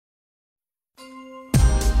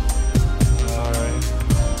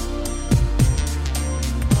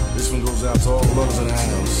goes out to all the lovers in the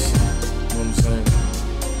house. You know what I'm saying?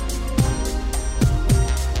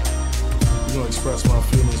 You know, express my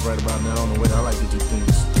feelings right about now on the way I like to do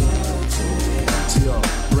things. TR,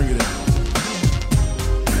 bring it in.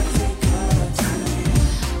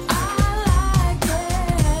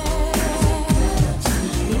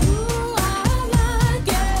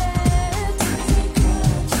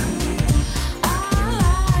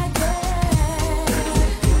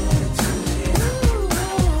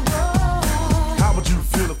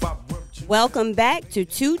 Welcome back to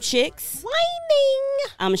Two Chicks Whining.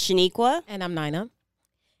 I'm Shaniqua. And I'm Nina.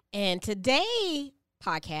 And today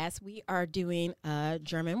podcast, we are doing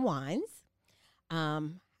German wines. How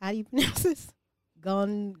do you pronounce this?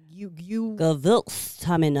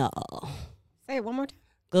 Gewürztraminer. Say it one more time.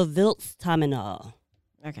 Gewürztraminer.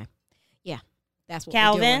 Okay. Yeah. That's what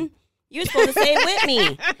Calvin, we're doing. you're supposed to say it with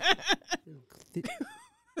me.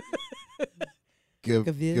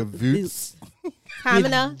 Gewürz.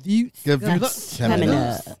 Tamina.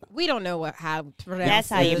 Gewürztraminer. We don't know how to pronounce That's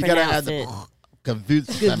how you You gotta pronounce add it. the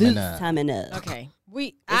Gewürztraminer. Gewürztraminer. Okay.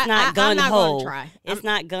 It's not gun I'm not ho. going to try. It's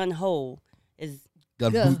not gun ho. It's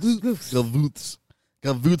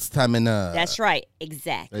Gewürztraminer. that's right.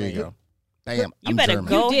 Exactly. There you go. Bam. You I'm better German.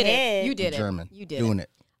 go You did ahead. it. You did it. German. You did Doing it.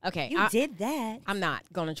 it. Okay. You did that. I'm not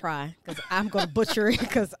going to try because I'm going to butcher it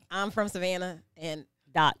because I'm from Savannah and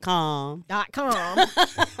 .com. .com.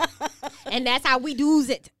 And that's how we do's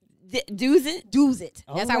it. Do's it? Do's it.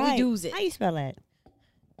 That's All how we right. do's it. How you spell that?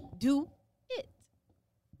 Do it.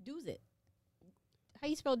 Do's it. How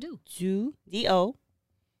you spell do? D-O.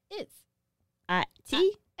 It's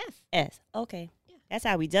I-T-S. Okay. Yeah. That's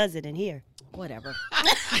how we does it in here. whatever.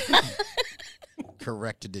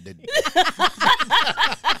 Corrected it.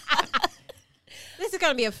 This is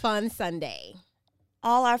going to be a fun Sunday.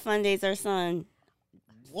 All our fun days are fun.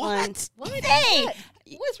 What? What? Hey,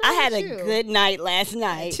 What's wrong I had with a you? good night last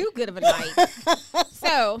night. Too good of a night.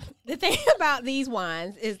 So the thing about these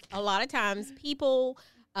wines is a lot of times people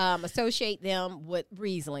associate them with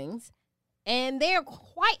Rieslings, and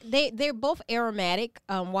they're both aromatic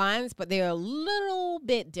wines, but they're a little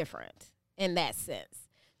bit different in that sense.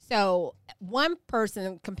 So one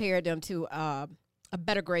person compared them to a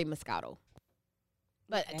better grade Moscato.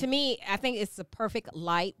 But Okay. to me, I think it's the perfect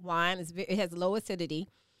light wine. It has low acidity,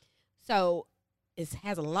 so it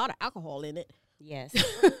has a lot of alcohol in it. Yes.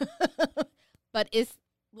 But it's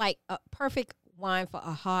like a perfect wine for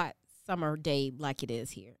a hot summer day like it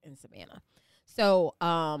is here in Savannah. So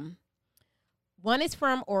one is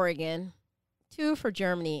from Oregon, two for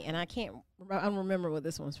Germany, and I don't remember what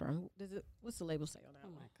this one's from. What's the label say on that Oh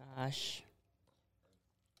one? my gosh.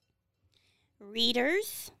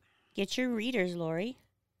 Readers. Get your readers, Lori.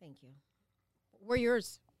 Thank you. Where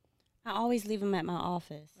yours? I always leave them at my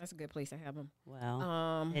office. That's a good place to have them.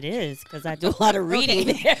 Well, it is because I do a lot of reading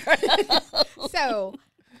Okay. there. So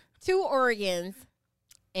 2 Oregons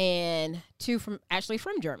and 2 from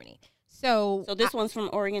Germany. So this one's from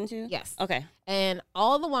Oregon too? yes. Okay. And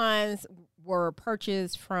all the wines were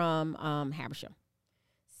purchased from Habersham.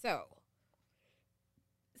 So,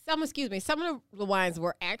 some of the wines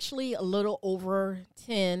were actually a little over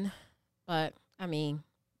 10, but I mean,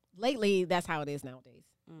 lately that's how it is nowadays.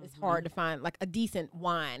 It's hard to find like a decent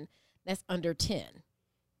wine that's under 10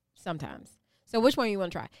 sometimes. So, which one you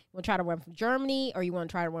want to try? You want to try the one from Germany or you want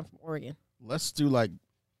to try the one from Oregon? Let's do like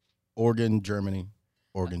Oregon, Germany.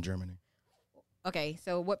 Okay,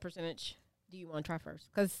 so what percentage do you want to try first?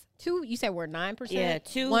 Because 2, you said were 9%. Yeah,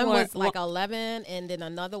 2 One were- was like 11, and then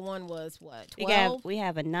another one was what? 12. We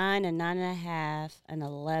have a 9, a 9.5, an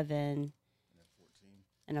 11,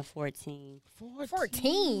 and a 14.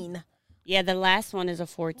 14. Yeah, the last one is a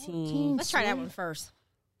 14. Let's try that one first.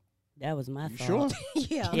 That was my You thought. sure?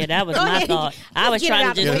 Yeah. Yeah, that was Go my ahead. thought. I was Get it trying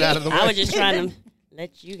out to the just. way. Get it out of the I way. was just trying to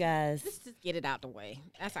let you guys Let's just get it out the way.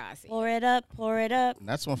 That's how I see it. pour it up, pour it up. And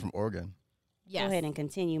that's one from Oregon. Yes. Go ahead and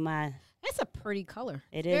continue my. That's a pretty color.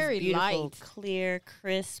 It is very beautiful, light. clear,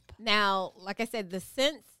 crisp. Now, like I said, the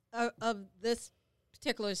scent of this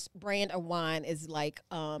particular brand of wine is like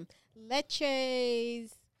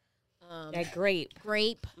Leche's That grape.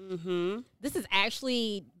 grape. Mm-hmm. This is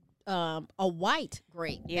actually a white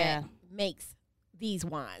grape Yeah. that makes these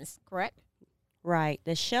wines, correct? Right.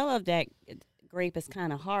 The shell of that grape is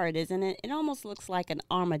kind of hard, isn't it? It almost looks like an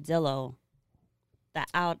armadillo.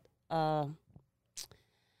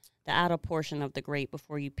 The outer portion of the grape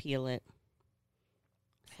before you peel it.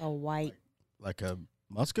 So white. Like a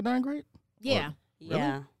muscadine grape? Yeah. Really?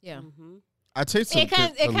 Yeah. Yeah. Mm-hmm. I taste It the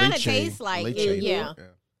kinda lychee- tastes like lychee. it, yeah.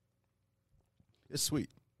 It's sweet.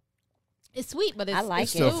 It's sweet, but it's I like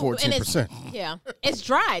it's it. Still smooth, and 14%. Yeah. It's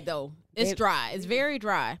dry though. It's It- dry. It's very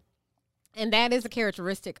dry. And that is a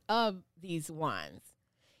characteristic of these wines.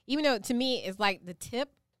 Even though to me it's like the tip,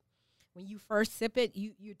 when you first sip it,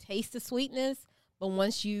 you taste the sweetness, but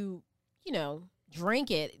once you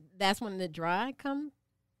drink it, that's when the dry come.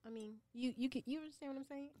 I mean, you understand what I'm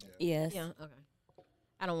saying? Yes. Yeah, okay.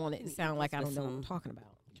 I don't want it to sound like I don't know what I'm talking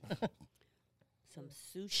about. Some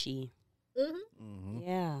sushi. Mm-hmm.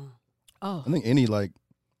 Yeah. Oh, I think any like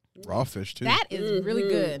raw fish too. that is really Mhm.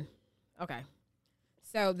 good. Okay.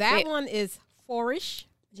 So that Wait. one is fourish.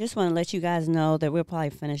 Just want to let you guys know that we'll probably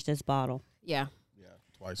finish this bottle. Yeah. Yeah,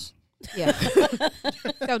 twice. Yeah.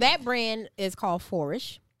 So that brand is called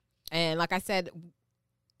Fourish. And like I said,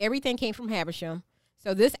 everything came from Habersham.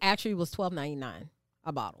 So this actually was $12.99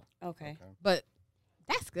 a bottle. Okay. But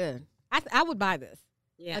that's good. I would buy this,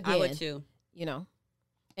 Yeah, Again. I would too.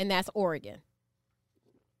 And that's Oregon.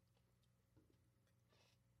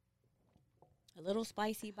 A little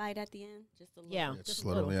spicy bite at the end. Just a little. Yeah. It's just a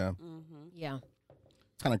little, little. yeah. Mm-hmm. Yeah.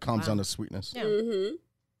 Kind of calms Wow. down the sweetness. Yeah. Mm-hmm.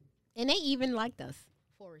 And they even liked us.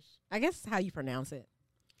 Fourish. I guess how you pronounce it.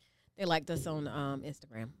 They liked us on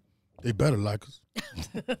Instagram. They better like us.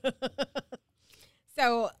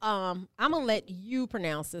 So I'm gonna let you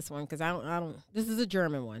pronounce this one because I don't. This is a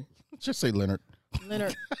German one. Just say Leonard.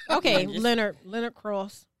 Leonard. Okay, Just- Leonard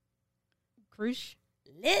Cross. Krusch.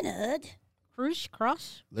 Leonard.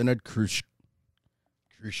 Cross. Leonard Krusch.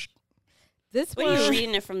 Krusch. This What are you one.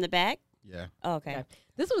 reading it from the back? Yeah. Oh, okay. Okay.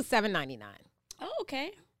 This was $7.99. Oh,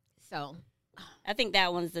 okay. So I think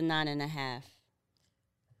that one's the 9.5.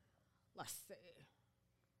 let's see.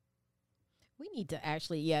 We need to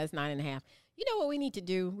actually, it's 9.5. You know what we need to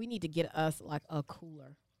do? We need to get us like a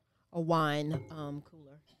cooler, a wine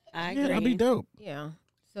cooler. I Yeah, agree. that'd be dope. Yeah,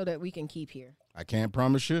 so that we can keep here. I can't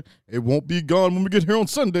promise you it won't be gone when we get here on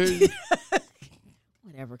Sunday.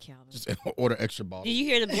 Whatever, Calvin. Just order extra bottles. Do you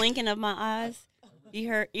hear the blinking of my eyes? You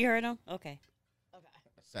heard them? Okay.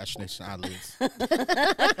 Assassination eyelids.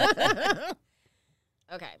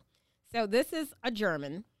 Okay, so this is a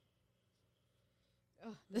German.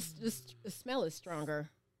 Oh, the smell is stronger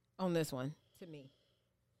on this one to me.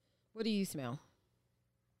 What do you smell?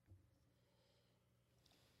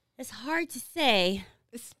 It's hard to say.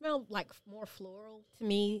 It smelled like more floral to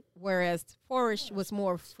me, whereas Forest was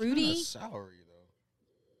more fruity. Soury though.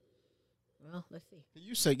 Well, let's see.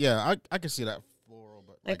 You say yeah, I can see that floral,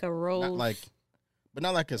 but Like a rose.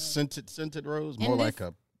 not like a scented rose, And more this-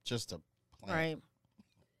 like just a plant. Right.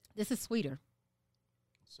 This is sweeter.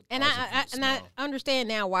 Surprising And from the I smell. understand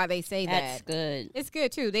now why they say That's that. good. It's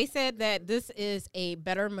good too. They said that this is a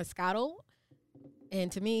better Moscato,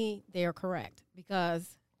 and to me, they are correct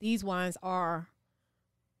because these wines are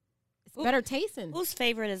Who- better tasting. Whose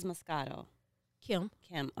favorite is Moscato? Kim,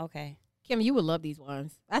 Okay. you would love these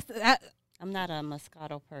wines. I'm not a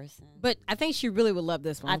Moscato person. But I think she really would love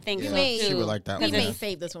this one. I think you so, may, too. She would like that We one. may Yeah.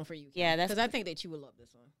 save this one for you. Yeah, that's- because I think that you would love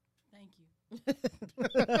this one. Thank you.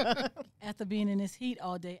 After being in this heat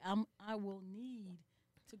all day, I will need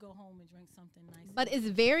to go home and drink something nice. But it's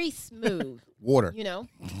very smooth. Water. You know,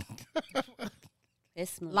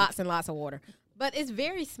 It's smooth. lots and lots of water. But it's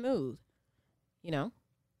very smooth. You know,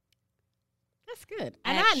 that's good.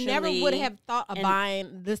 And I never would Actually, have thought of and-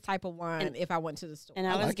 buying this type of wine and- if I went to the store. And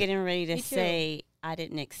I I was like it. getting ready to Me too. say I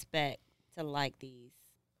didn't expect to like these.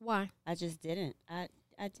 Why? I just didn't. I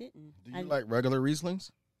didn't. Do you I, like regular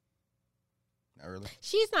Rieslings? Not really.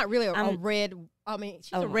 She's not really a I'm- red. I mean,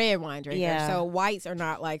 she's Oh, a red wine drinker. yeah. So whites are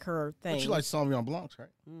not like her thing. But you like Sauvignon Blancs, right?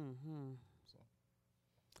 Mm-hmm.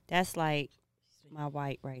 That's like my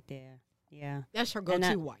white right there. Yeah. That's her And I-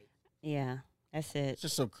 go-to white. Yeah. That's it. It's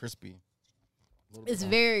just so crispy. A little bit It's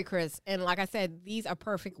more. very crisp. And like I said, these are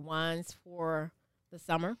perfect wines for the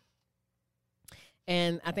summer.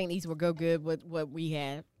 And I think these will go good with what we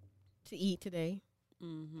had to eat today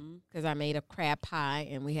Mm-hmm. because I made a crab pie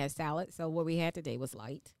and we had salad. So what we had today was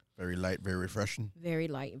light, very light, very refreshing. very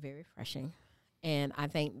light and very refreshing. And I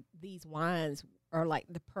think these wines are like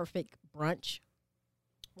the perfect brunch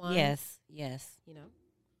wine. Yes. Yes. You know?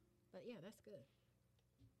 But yeah, that's good.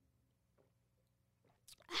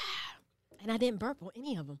 And I didn't burp on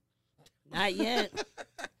any of them. Not yet.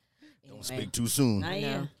 Don't speak too soon. Not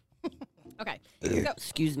yet. Okay. So,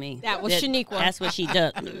 Excuse me. That was Shaniqua. That's what she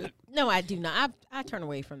does. no, I do not. I turn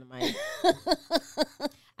away from the mic.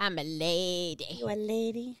 I'm a lady. You a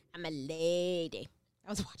lady? I'm a lady. I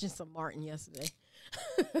was watching some Martin yesterday.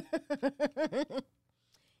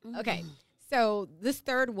 Okay. So this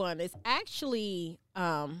third one is actually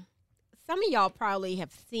some of y'all probably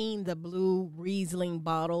have seen the blue Riesling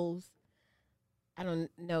bottles. I don't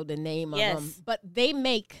know the name of them, Yes. but they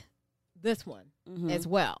make this one Mhm. as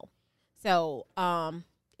well. So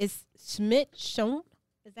it's Schmidt Schon.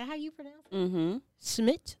 Is that how you pronounce it? Mm-hmm.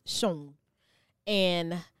 Schmidt Schoen.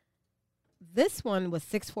 And this one was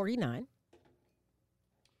 $6.49.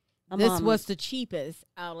 This was the cheapest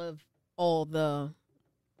out of all the.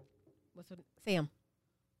 Sam?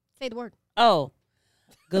 Say the word. Oh,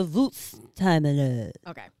 Gewürztraminer.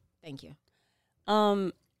 Okay, thank you.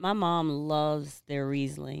 My mom loves their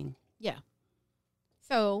Riesling. Yeah.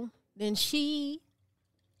 So then she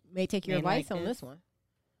may take your May like advice on this. this one.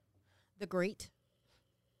 The Great.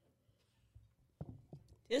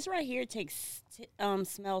 This right here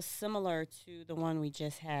smells similar to the one we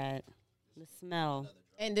just had. The smell.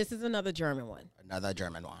 And this is another German one. Another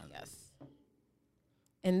German one. Yes.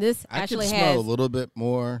 And this I actually can smell has a little bit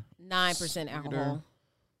more. 9% sweeter. alcohol.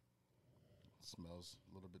 Smells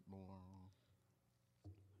a little bit more.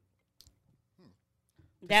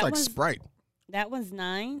 It's That like one's Sprite. That one's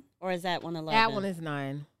 9, or is that one 11? That one is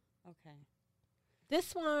 9. Okay.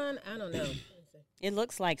 This one, I don't know. It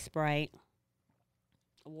looks like Sprite,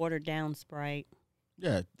 a watered down Sprite.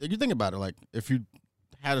 Yeah, you think about it. Like if you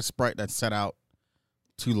had a Sprite that set out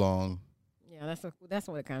too long. Yeah, that's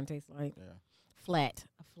what it kind of tastes like. Yeah.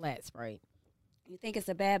 A flat Sprite. You think it's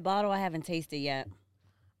a bad bottle? I haven't tasted yet.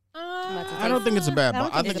 I don't think it's a bad I bottle.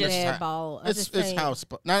 don't I think think it's a it's bad bottle. it's how it's.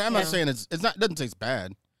 Now, I'm not Yeah. saying it's not. Doesn't taste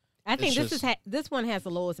bad. I think it's this just- this one has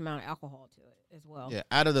the lowest amount of alcohol to it as well. Yeah,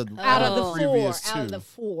 out of the Out of the Oh. previous out of two. the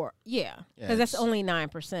 4, yeah, Yeah, because that's it's- only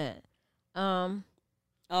 9%.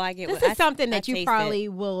 Oh, I get. This what is something that you taste it. probably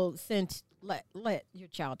will let your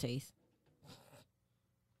child taste.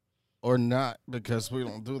 or not because we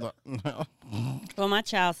don't do that. Well, my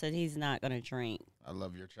child said he's not going to drink. I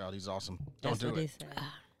love your child. He's awesome. Don't That's do what he it. said.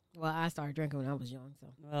 Well, I started drinking when I was young, so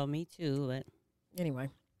Well, me too, but anyway,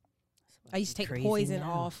 I used to take the Crazy poison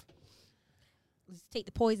now. off. I used to take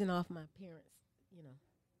the poison off my parents. You know,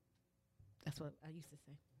 that's what I used to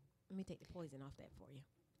say. Let me take the poison off that for you.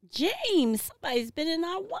 James, somebody's been in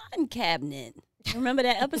our wine cabinet. Remember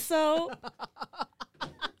that episode?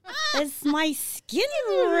 It's my skin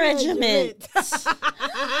regiment.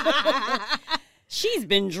 She's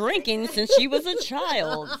been drinking since she was a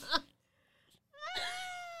child.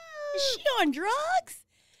 Is she on drugs?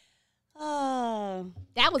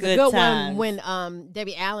 That was a Good good times. one when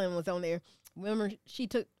Debbie Allen was on there. Remember, she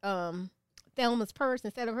took Thelma's purse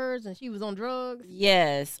instead of hers, and she was on drugs.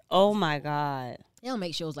 Yes. Oh my God. They don't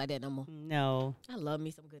make shows like that no more. No. I love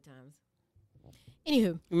me some good times.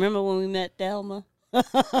 Anywho, Remember when we met Thelma?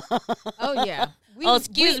 oh yeah. Oh,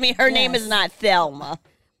 excuse me. Her name is yes. not Thelma.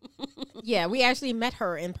 Yeah, we actually met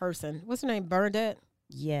her in person. What's her name? Bernadette.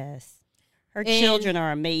 Yes. Her And- children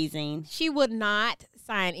are amazing. She would not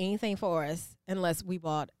sign anything for us unless we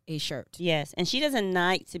bought a shirt. Yes. And she doesn't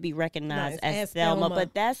like to be recognized Nice. as As Thelma, Thelma.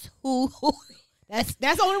 but that's who. That's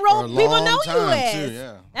the only For role a people long know you time, as. too,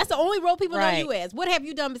 yeah. That's the only role people know Right. you as. What have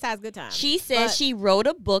you done besides good times? She said But- she wrote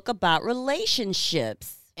a book about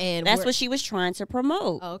relationships. and That's we're- what she was trying to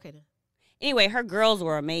promote. Oh, okay. Then. Anyway, her girls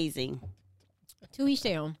were amazing. To each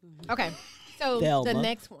their own. Okay. So Thelma. the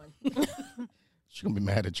next one. She's gonna be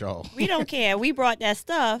mad at y'all. We don't care. We brought that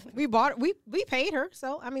stuff. We paid her,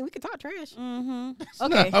 so I mean we could talk trash. Mm-hmm.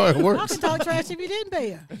 Okay. How it I works. can talk trash if you didn't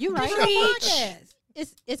pay her. You right. It's your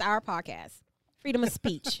podcast. It's our podcast. Freedom of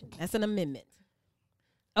speech. That's an amendment.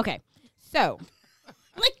 Okay. So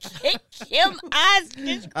Look at Kim eyes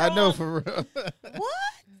just I know crossed. for real. What?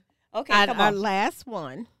 Okay, our, come our on. last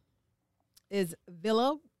one is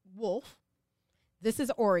Villa Wolf. This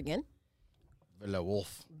is Oregon. Villa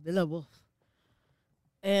Wolf. Villa Wolf.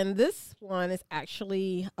 And this one is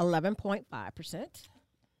actually 11.5%.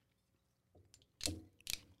 Kevin,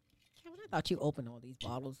 I thought you opened all these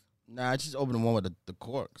bottles. Nah, I just opened the one with the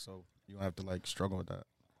cork, so you don't have to like struggle with that.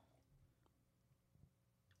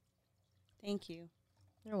 Thank you.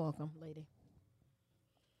 You're welcome, lady.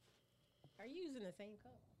 Are you using the same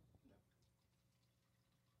cup?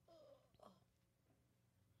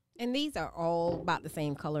 And these are all about the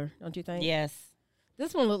same color, don't you think? Yes.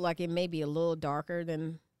 This one looked like it may be a little darker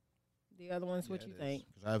than the other ones. What Yeah, you it think?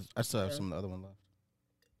 is. 'Cause I still have Yeah. some of the other one left.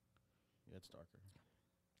 Yeah, it's darker.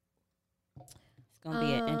 It's going to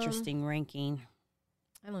be an Um, interesting ranking.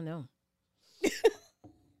 I don't know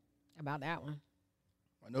about that one.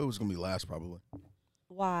 I know it was gonna be last probably.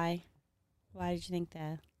 Why? Why did you think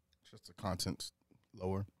that? Just the content's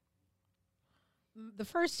lower. The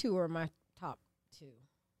first two are my top two.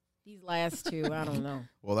 These last two, I don't know.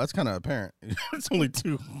 Well, that's kind of apparent. It's only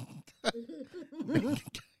two.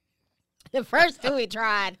 The first two we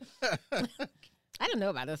tried. I don't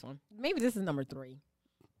know about this one. Maybe this is number 3.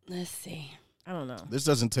 Let's see. I don't know. This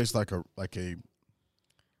doesn't taste like a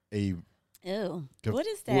Ew. Give- What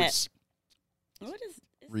is that? what's What is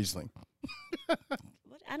Riesling.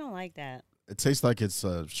 what I don't like that. It tastes like it's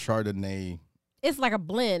a Chardonnay. It's like a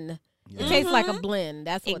blend. Yeah. It tastes like a blend.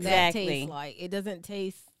 That's what that Exactly. tastes like. It doesn't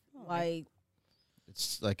taste like.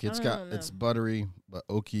 It's like it's I got don't know. it's buttery but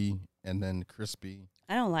oaky and then crispy.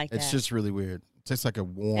 I don't like It's that. just really weird. It tastes like a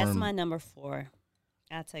warm. That's my number 4.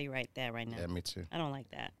 I'll tell you right there, right now. Yeah, me too. I don't like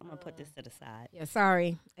that. I'm gonna put this to the side. Yeah,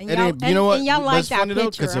 sorry. And It y'all, ain't- you know what? And y'all But like it's that funny though,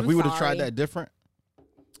 picture. because if I'm we would have sorry. tried that different,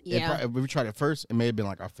 yeah, if we tried it first, it may have been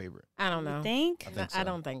like our favorite. I don't You know. think? I think I so.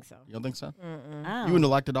 don't think so. You don't think so? Mm-mm. Oh. You wouldn't have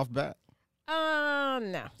liked it off the bat.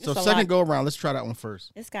 No. So It's a second lot. go around, let's try that one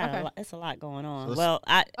first. It's got Okay. it's a lot going on. let's- Well,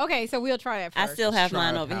 I Okay, so we'll try that I first. still have try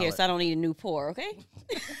mine a over here, palette. so I don't need a new pour. Okay.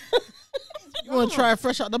 You want to try it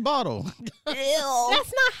fresh out the bottle? Ew. That's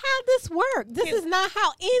not how this works. This is not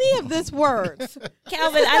how any of this works.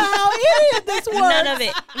 Calvin, how any of this works. none of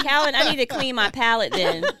it. Calvin, I need to clean my palate.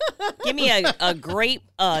 Then give me a grape,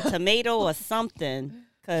 tomato, or something.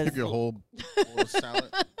 Cause Give you a whole bowl of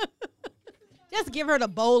salad. Just give her the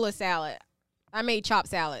bowl of salad. I made chopped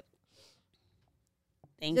salad.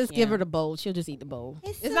 thank Just you. give her the bowl. She'll just eat the bowl.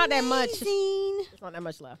 It's not that much. amazing. It's not that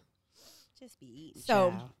much left. Just be eating.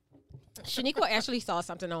 So- child. Shaniqua actually saw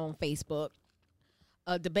something on Facebook,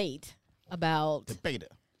 a debate about Debate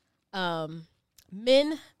it.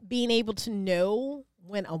 men being able to know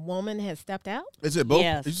when a woman has stepped out. Is it both?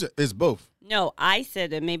 Yes. It's both. No, I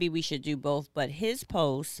said that maybe we should do both, but his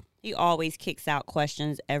post, he always kicks out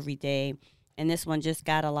questions every day, and this one just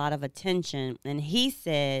got a lot of attention. And he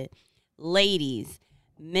said, ladies,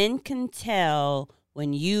 men can tell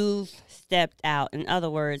when you've stepped out, in other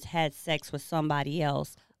words, had sex with somebody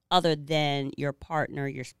else other than your partner,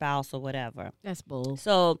 your spouse, or whatever. That's bull.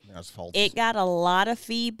 So That's false. it got a lot of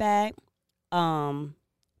feedback, a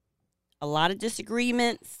lot of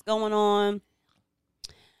disagreements going on.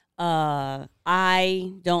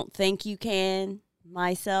 I don't think you can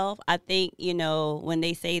myself. I think, when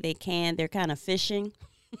they say they can, they're kind of fishing.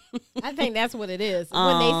 I think that's what it is.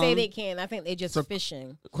 When they say Um, they can, I think they're just so-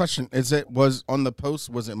 fishing. Question: was on the post?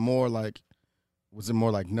 Was it more like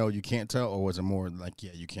no, you can't tell, or was it more like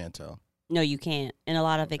yeah, you can't tell? No, you can't. And a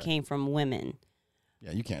lot of it Okay. came from women.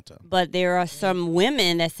 Yeah, you can't tell. But there are some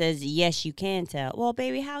women that says, yes, you can tell. Well,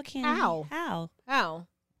 baby, how can How? How? How?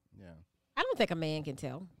 Yeah. I don't think a man can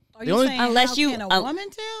tell. Are The you only- saying Unless how you- can a woman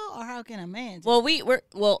tell or how can a man tell? Well, the We're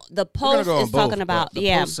gonna post go on is both, talking but about, the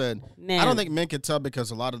yeah, post said, men. I don't think men can tell because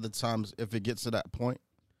a lot of the times, if it gets to that point,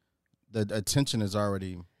 the attention is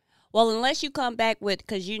already. Well, unless you come back with,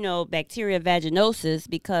 because bacteria vaginosis,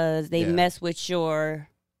 because they Yeah. mess with your,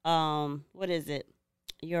 what is it?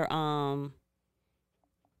 Your,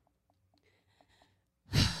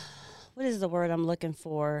 what is the word I'm looking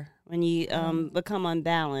for when you become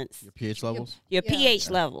unbalanced? Your pH levels. Your Yeah. pH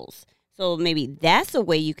levels. So maybe that's a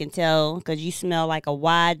way you can tell because you smell like a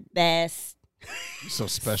wide bass. You're so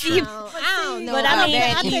special. See, I don't know But I about mean,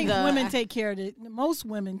 that I think either. women take care of it. Most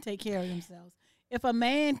women take care of themselves. If a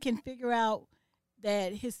man can figure out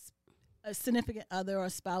that his significant other or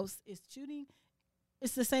spouse is cheating,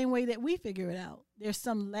 it's the same way that we figure it out. There's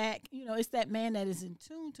some lack. It's that man that is in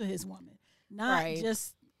tune to his woman, not Right.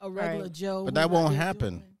 just a regular Right. Joe. But who's that out won't there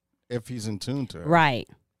happen. doing- If he's in tune to her. Right.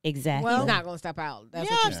 Exactly. Well, He's not going to step out. That's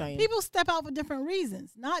yeah, what you're saying. people step out for different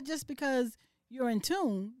reasons, not just because you're in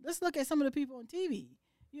tune. Let's look at some of the people on TV.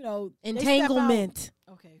 They step out- Entanglement.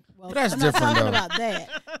 Okay, well, But that's I'm not different, talking though. about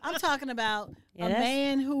that. I'm talking about Yeah, a that's-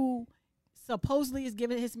 man who supposedly is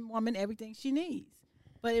giving his woman everything she needs,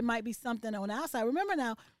 but it might be something on the outside. Remember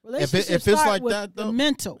now, relationships if it's start like with that, the though,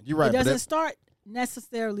 mental. you're right, It but doesn't if- start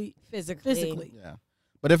necessarily physically. Yeah.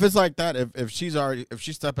 But if it's like that, if she's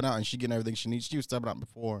stepping out and she getting everything she needs, she was stepping out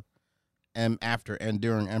before and after and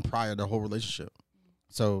during and prior to the whole relationship.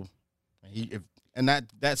 So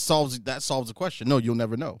that solves the question. No, you'll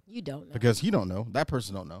never know. You don't know. Because he don't know. That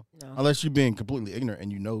person don't know. No. Unless you're being completely ignorant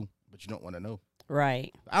and you know, but you don't want to know.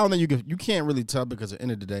 Right. I don't think you can't really tell because at the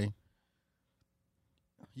end of the day,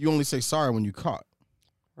 you only say sorry when you caught.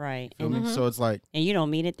 Right. Feel And, me? So it's like and you don't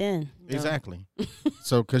mean it then. exactly.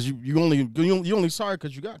 So because you only sorry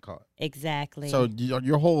because you got caught. Exactly. So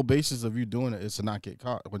your whole basis of you doing it is to not get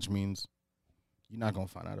caught, which means you're not gonna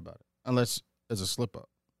find out about it unless there's a slip up.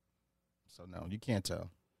 So no, you can't tell.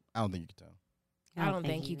 I don't think you can tell. I don't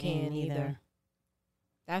think you can either.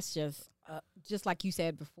 That's just like you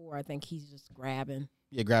said before. I think he's just grabbing.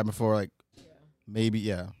 Yeah, grabbing for like maybe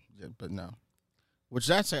yeah, but no. Which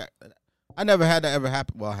I never had that ever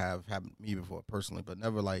happen. Well, I have happened to me before personally, but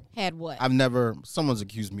never like Had what? someone's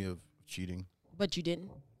accused me of cheating. But you didn't.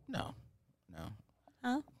 No.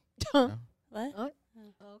 Huh? Huh? What? Okay.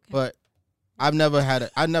 But I never had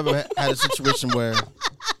a situation where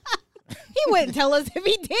He He wouldn't tell us if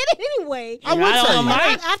he did it anyway. I would Not tell on you. a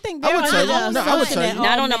mic. I think I there would tell you. are No, I would tell you.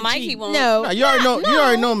 Not on the mic, he won't. No, No, you already know. no. You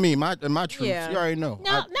already know me. My truth. Yeah. You already know. No,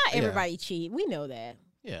 I- not yeah. everybody cheat. We know that.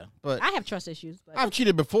 Yeah, but I have trust issues. But I've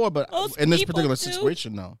cheated before, but Most in this people particular do.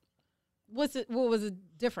 situation, no. what was the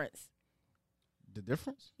difference? The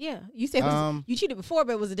difference? Yeah, you said it was- Um, you cheated before,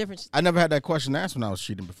 but it was a difference. I never had that question asked when I was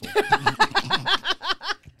cheating before.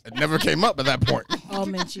 It never came up at that point. all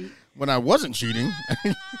men cheat. When I wasn't cheating,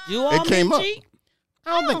 Do all came men up. cheat?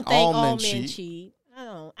 I don't think all men cheat. I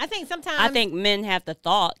don't. I think sometimes. I think men have the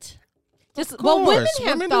thought. just Of well, women course, have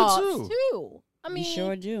women do thoughts too. too. I mean, You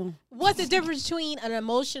sure do. what's the difference between an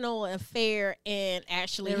emotional affair and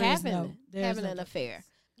actually There is having no- there is having no an affair?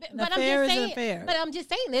 An But affair I'm is just an saying. affair. But I'm just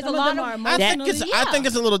saying, there's Some a of lot them of. are I think emotional. it's. I think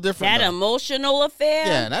it's a little different. That though. emotional affair?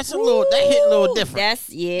 Yeah, that's a little. That hit a little different. That's,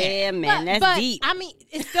 man, that's but, deep. I mean,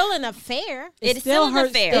 it's still an affair. It It still still hurts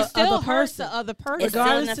affair. the It still other hurts person. the other person. It's still an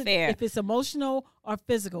Regardless affair. if it's emotional or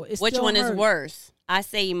physical. It Which still one is hurts. worse? I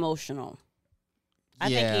say emotional. I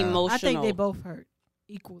Yeah. think emotional. I think they both hurt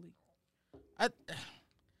equally. I-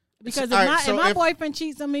 Because So- all right, so if my if- boyfriend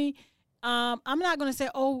cheats on me, I'm not going to say,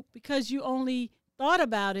 oh, because you only thought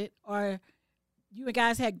about it or you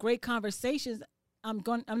guys had great conversations. I'm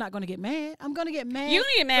not going to get mad. I'm going to get mad. You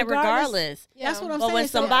can get mad regardless. That's what I'm But saying. when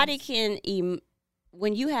So- somebody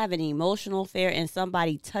when you have an emotional affair and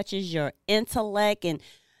somebody touches your intellect, and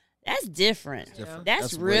that's different. Different. That's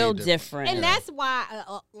That's way real different. different. And that's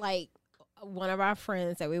why, like, one of our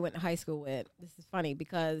friends that we went to high school with, this is funny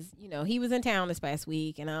because, he was in town this past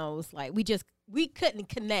week, and I was like, we couldn't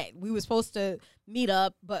connect. We were supposed to meet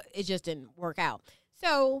up, but it just didn't work out.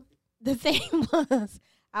 So the thing was,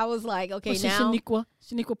 I was like, okay, pushing now.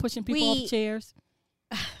 Shaniqua pushing people off chairs.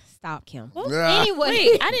 Stop, Kim. Yeah. Anyway.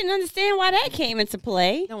 Wait, I didn't understand why that came into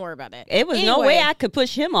play. Don't worry about that. It was no way Anyway. I could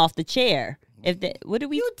push him off the chair. What did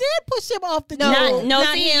we? You did push him off the No. chair. No,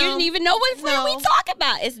 not see, you him. didn't even know what friend No. we talk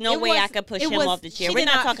about. It's no It way I was- could push it him was- off the chair. she We're did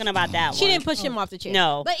not not- talking about that She one. didn't push him off the chair.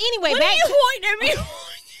 No. But anyway, What back are you to, pointing at me?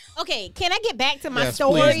 okay, can I get back to my Yes,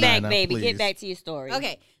 story? please, Get back, Nina, baby. please. Get back to your story.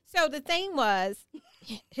 Okay, so the thing was,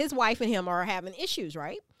 his wife and him are having issues,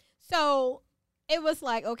 right? So it was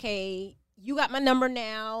like, okay, you got my number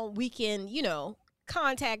now. We can,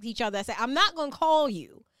 contact each other. I said, I'm not going to call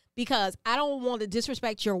you because I don't want to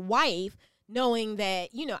disrespect your wife knowing that,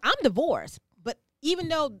 I'm divorced. But even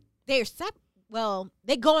though they're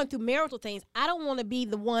they're going through marital things, I don't want to be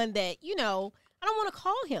the one that, I don't want to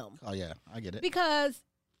call him Oh yeah, I get it. because,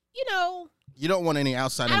 You don't want any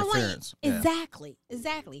outside I don't want interference. Yeah.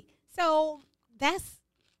 Exactly. So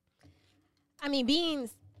being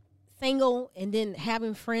single and then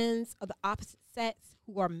having friends of the opposite sex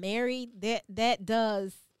who are married, that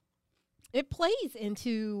does, it plays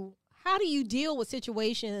into how do you deal with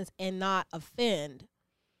situations and not offend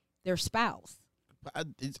their spouse.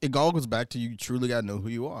 It all goes back to you truly got to know who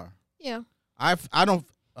you are. Yeah. I don't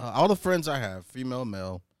all the friends I have, female,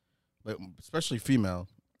 male, but especially female,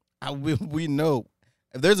 we know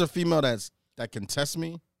if there's a female that can test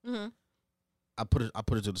me, Mm-hmm. I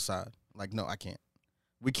put it to the side. Like, no, I can't.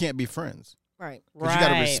 We can't be friends. Right. Because you got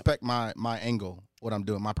to respect my angle, what I'm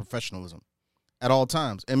doing, my professionalism at all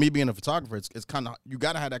times. And me being a photographer, it's kind of, you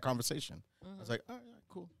got to have that conversation. I was like, all right,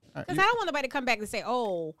 cool. All right, Because I don't want nobody to come back and say,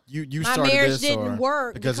 oh, you my started marriage this didn't or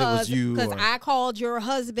work because it was you. because or- I called your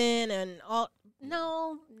husband and all.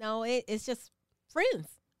 No, it's just friends,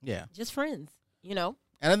 yeah. just friends. And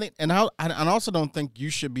And I think, and I also don't think you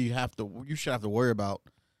should have to worry about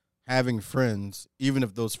having friends, even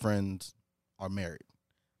if those friends are married.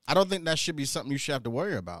 I don't think that should be something you should have to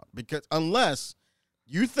worry about because unless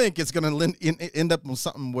you think it's going to end up on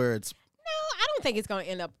something where it's No, I don't think it's going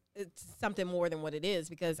to end up it's something more than what it is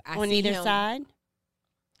because I On see either him- side?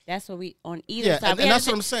 That's what on either Yeah, side. and We have that's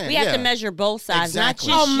to- what I'm saying, We have yeah. to measure both sides, Exactly.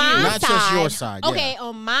 not just On my you. Not side, just your side, yeah. Okay,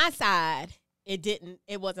 on my side,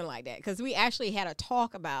 it wasn't like that because we actually had a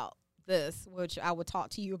talk about this, which I will talk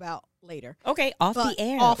to you about later. Okay, off But the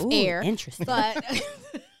air. off Ooh, air, Interesting. But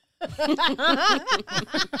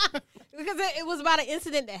because it was about an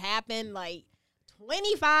incident that happened like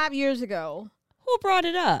 25 years ago. Who brought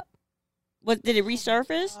it up? Did it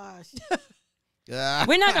resurface? Gosh.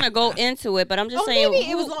 We're not going to go into it, but I'm just Oh, saying.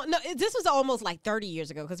 maybe it was long. No, this was almost like 30 years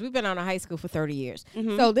ago because we've been out of high school for 30 years.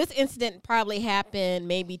 Mhm. So this incident probably happened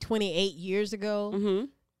maybe 28 years ago Mm-hmm.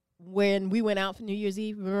 when we went out for New Year's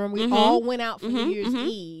Eve. Remember, we Mhm. all went out for New Mhm, Year's mhm.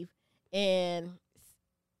 Eve, and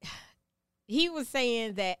he was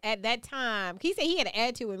saying that at that time, he said he had an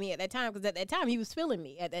attitude with me at that time because at that time he was feeling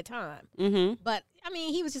me at that time. Mm-hmm. But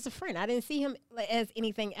he was just a friend. I didn't see him as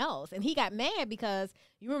anything else, and he got mad because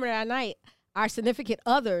you remember that night our significant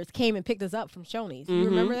others came and picked us up from Shoney's. You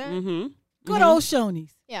remember that? Mm-hmm. Good old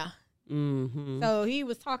Shoney's. Yeah. Mm-hmm. So he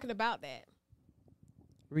was talking about that.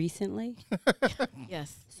 Recently.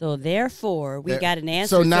 Yes. So therefore, we There- got an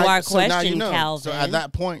answer to our question, Calvin. So at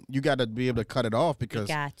that point, you got to be able to cut it off we because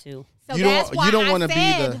got to So you that's don't why you don't I want to be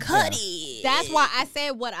said- the cut yeah. it. That's why I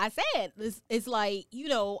said what I said. It's like,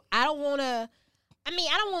 I don't want to. I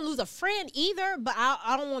don't want to lose a friend either, but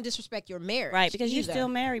I don't want to disrespect your marriage. Right, because you're either. still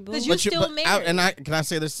married, boo. Because you still married. Can I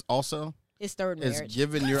say this also? It's third Is marriage.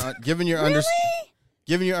 given your given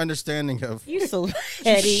your understanding of You so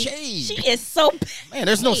petty. shade. She is so Man,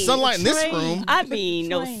 there's no petty. sunlight in this Train. room. I mean,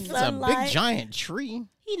 no Train. It's a sunlight. big giant tree.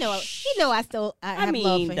 He know I still I I have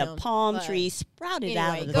love mean, for the him, palm but- tree sprouted Anyway,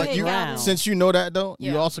 out of the go ahead, ground. Calvin. Since you know that though,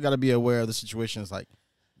 you Yeah. also got to be aware of the situation. It's like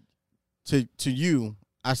to you,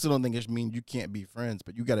 I still don't think it means you can't be friends,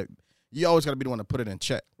 but you always got to be the one to put it in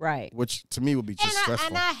check, Right. which to me would be just stressful.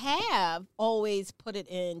 And I have always put it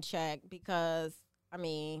in check because I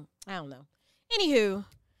don't know. Anywho,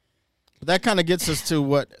 But that kind of gets us to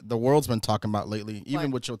what the world's been talking about lately, even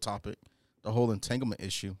What? with your topic, the whole entanglement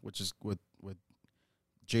issue, which is with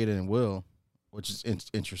Jada and Will, which is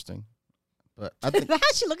interesting. But I think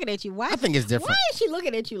how's she looking at you? Why? I think it's different. Why is she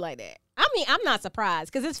looking at you like that? I'm not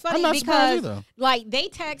surprised because it's funny I'm not surprised because either. like they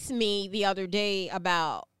text me the other day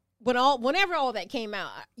about whenever all that came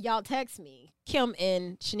out, y'all text me. Kim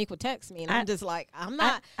and Shaniqua text me, and I'm just like, I'm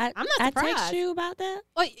not I surprised. text you about that.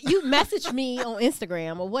 Well, you messaged me on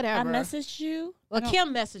Instagram or I whatever. messaged you. Well,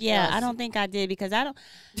 Kim messaged Yeah, us. I don't think I did because I don't.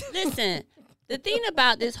 Listen, the thing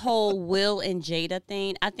about this whole Will and Jada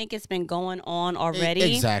thing, I think it's been going on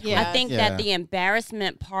already. Exactly. Yeah. I think Yeah. that the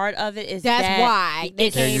embarrassment part of it is That's that why they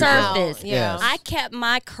it There you came go. out. surfaced. Yeah. Yes. I kept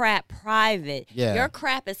my crap private. Yeah. Your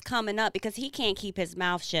crap is coming up because he can't keep his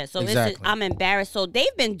mouth shut. So Exactly. I'm embarrassed. So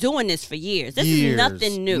they've been doing this for years. This Years. is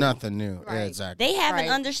nothing new. Nothing new. Yeah, Right. exactly. They have Right.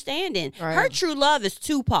 an understanding. Right. Her true love is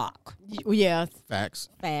Tupac. Yeah, Facts.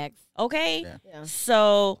 facts. Okay? Yeah. Yeah.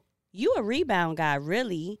 So you a rebound guy,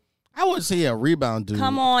 really. I wouldn't say a rebound dude.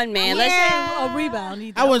 Come on, man. Let's A rebound.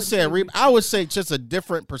 Either. I wouldn't say a rebound. I would say just a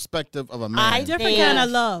different perspective of a man. I Different think- kind of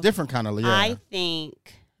love. Different kind of, yeah. I think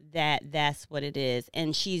that that's what it is.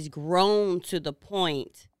 And she's grown to the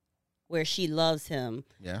point where she loves him.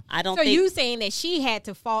 Yeah. I don't So think you saying that she had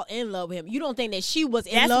to fall in love with him? You don't think that she was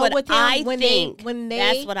in that's love what with him I when think. when they?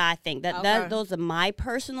 That's what I think. Okay. Those are my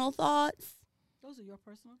personal thoughts. Those are your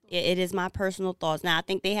personal thoughts. It is my personal thoughts. Now I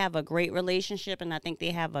think they have a great relationship, and I think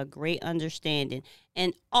they have a great understanding.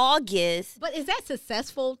 In August, But is that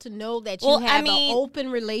successful to know that you Well, I have mean, an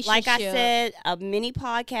open relationship? like I said a many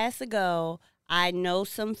podcasts ago, I know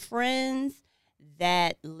some friends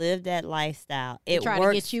that live that lifestyle. They It try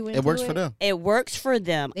works. to get you into It works for them. It works for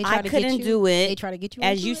them. They try I to get couldn't you- do it. They try to get you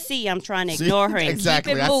As into you it? see, I'm trying to See? ignore her and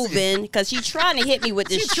Exactly. keep I it see. moving because she's trying to hit me with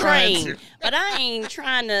this She's trying train. to. But I ain't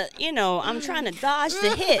trying to, I'm trying to dodge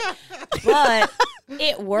the hit. But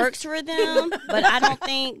it works for them. But I don't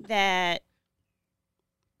think that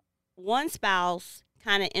one spouse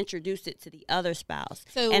kind of introduced it to the other spouse.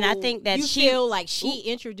 So and I think that you she feel like she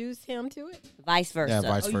introduced him to it. vice versa. Yeah,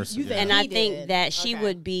 vice Oh, versa. you yeah. think- And I He think did. that she Okay.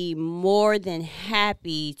 would be more than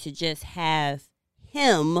happy to just have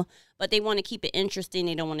him, but they want to keep it interesting.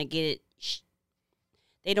 They don't want to get it.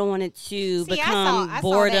 They don't want it to See, become I saw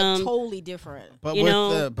boredom. that totally different. But you with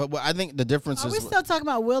know- but what I think the difference Are we is still talking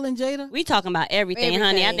about Will and Jada? We talking about everything,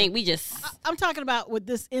 honey. I Everything. think we just I'm talking about with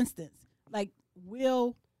this instance. Like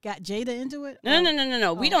Will got Jada into it.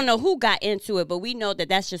 no. We Oh. don't know who got into it, but we know that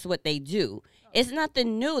that's just what they do. It's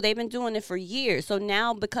nothing new. They've been doing it for years. So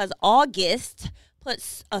now because August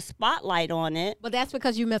puts a spotlight on it, But that's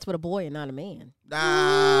because you mess with a boy and not a man.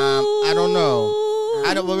 I don't know.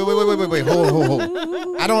 I don't wait. Hold.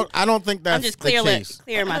 I don't think that's I'm just the case.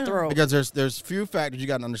 clearing my throat. Because there's few factors you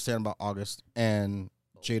got to understand about August and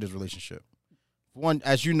Jada's relationship. One,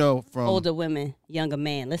 as you know from Older women, younger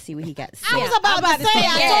man. Let's see what he got to say. I was about to say. I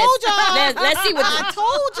Yes. told y'all. Let's see what I told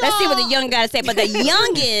y'all. let's see what the young guy to say. But the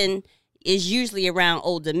youngin is usually around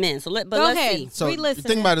older men. So Go let's ahead. see. So Re-listen.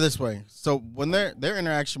 think about it this way. So when their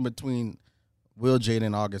interaction between Will, Jada,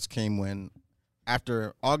 and August came when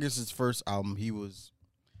after August's first album, he was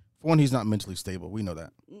for one, he's not mentally stable. We know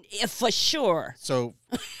that. Yeah, for sure. So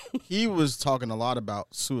he was talking a lot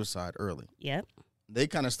about suicide early. Yep. They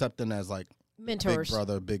kind of stepped in as like Mentors. big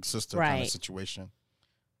brother, big sister kind Right. of situation.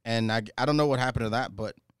 And I don't know what happened to that,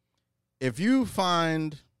 but if you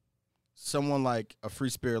find someone like a free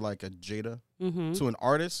spirit like a Jada Mm-hmm. to an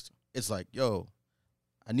artist, it's like, yo,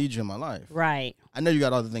 I need you in my life. Right. I know you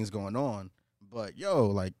got other things going on, but yo,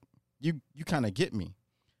 like you kind of get me.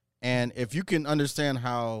 And if you can understand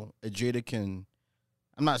how a Jada can,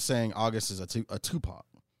 I'm not saying August is a Tupac,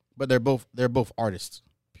 but they're both artists.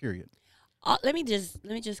 Period. let me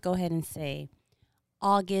just go ahead and say,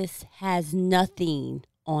 August has nothing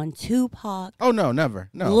on Tupac. Oh no, never,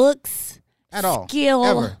 no, Looks, at all, skill,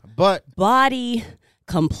 ever. But body,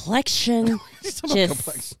 complexion, it's about just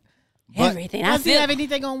complexion. But everything. I Does he feel. have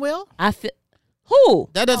anything on Will? I feel. Who?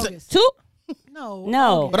 that doesn't. August. Two? No.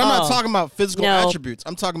 No. August. But I'm not Oh. talking about physical No. attributes.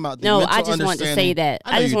 I'm talking about the No, mental I just wanted to say understanding. that.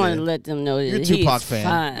 I know I just you wanted did. to let them know that You're a he's Tupac fan.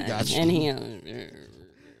 fine, Gotcha. and he.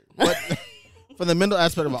 But for the mental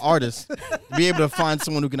aspect of an artist, to be able to find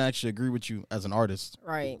someone who can actually agree with you as an artist,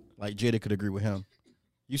 Right. like Jada could agree with him.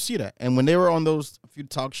 You see that. And when they were on those few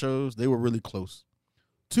talk shows, they were really close.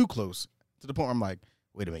 Too close. To the point where I'm like,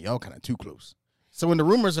 wait a minute, y'all kind of too close. So when the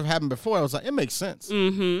rumors have happened before, I was like, it makes sense.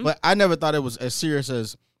 Mm-hmm. But I never thought it was as serious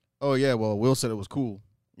as, oh, yeah, well, Will said it was cool.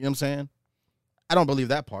 You know what I'm saying? I don't believe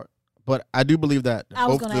that part. But I do believe that I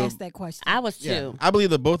was both going of to them, ask that question. I was too. yeah, I believe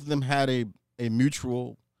that both of them had a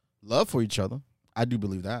mutual love for each other. I do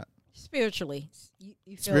believe that. Spiritually. You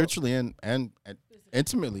feel Spiritually and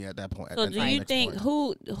intimately at that point. So at do that you next think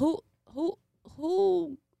point.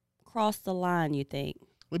 who crossed the line? You think?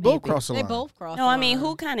 We both maybe. crossed the They line. both crossed. No, the I mean, line.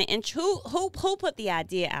 who kind of who put the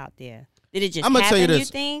idea out there? Did it just I'ma happen? tell you You this.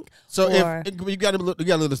 think? So Or- if you got to look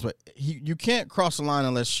this way, you can't cross the line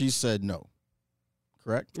unless she said no.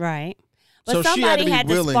 Correct. Right. But So she had to somebody be had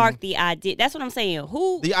to willing- spark the idea. That's what I'm saying.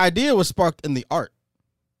 Who? The idea was sparked in the art.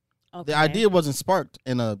 Okay. The idea wasn't sparked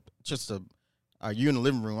in you in the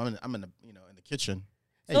living room. I'm in the in the kitchen.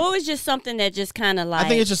 Hey, So it was just something that just kind of like. I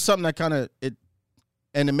think it's just something that kind of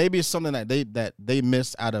and it maybe it's something that they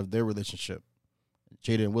missed out of their relationship,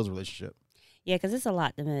 Jada and Will's relationship. Yeah, because it's a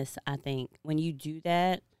lot to miss. I think when you do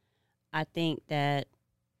that, I think that.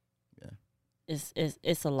 Yeah.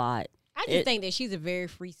 It's a lot. I just it- think that she's a very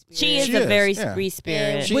free spirit. She is She a is, very yeah. free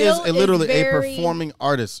spirit. She Will is literally a very- performing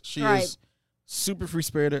artist. She Right. is super free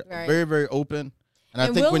spirited, Right. very very open. And I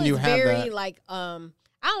think Will when you is have very that, like I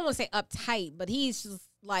don't want to say uptight, but he's just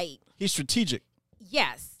like he's strategic.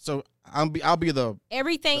 yes, So I'll be the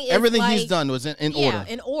everything. everything is he's like, done was in yeah, order.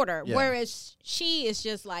 in order. Yeah. Whereas she is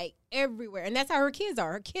just like everywhere, and that's how her kids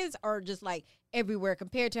are. Her kids are just like everywhere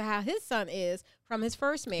compared to how his son is from his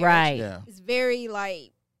first marriage. Right. Yeah. It's very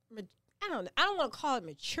like I don't want to call it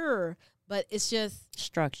mature, but it's just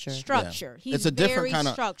Structure. structure. He's It's a different very kind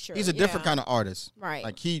of structured. he's a different yeah. kind of artist. Right.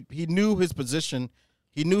 Like he knew his position.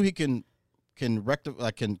 He knew he can correct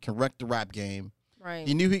the rap game. right.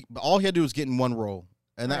 He knew all he had to do was get in one role.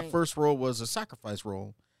 And that Right. first role was a sacrifice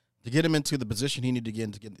role to get him into the position he needed to get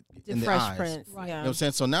in the in the Fresh eyes. Prince. Right. Yeah. You know what I'm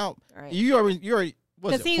saying? So now Right. you already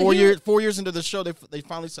was 'Cause it he- 4 he- years 4 years into the show they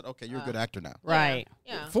finally said, okay, you're a good actor now. Right.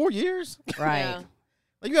 Yeah. 4 years? Right. Yeah.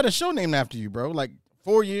 Like you got a show named after you, bro. Like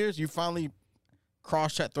 4 years, you finally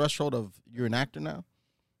crossed that threshold of you're an actor now.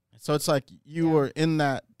 So it's like you Yeah. were in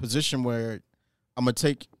that position where I'm gonna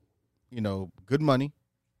take, good money.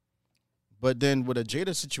 But then with a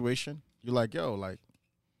Jada situation, you're like, yo, like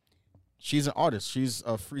she's an artist, she's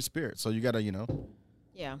a free spirit, so you gotta,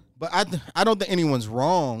 Yeah. But I don't think anyone's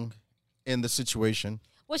wrong in the situation.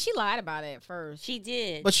 Well, she lied about it at first. She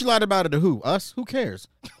did. But she lied about it to who? Us? Who cares?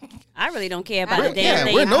 I really don't care about We're- the damn yeah,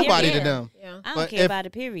 thing. we're nobody period. to them. Yeah. I don't But care if- about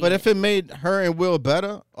it. Period. But if it made her and Will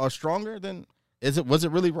better or stronger, then was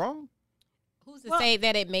it really wrong? Who's to say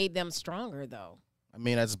that it made them stronger though? I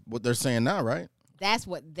mean, that's what they're saying now, right? That's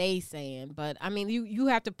what they saying. But I mean, you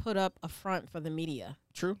have to put up a front for the media.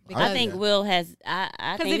 True. I think yeah. Will has. I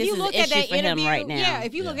Because think if this you is look an at issue that for interview him right now. yeah,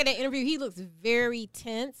 if you look Yeah. at that interview, he looks very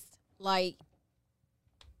tense. Like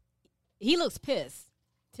he looks pissed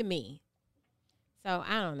to me. So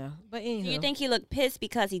I don't know. But anyway. Do you think he looked pissed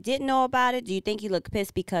because he didn't know about it? Do you think he looked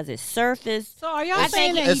pissed because it surfaced? So are y'all I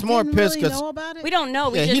saying think that it's he more didn't pissed really 'cause- know about it? We don't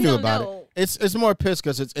know. We Yeah, just he knew don't about know. it. It's more pissed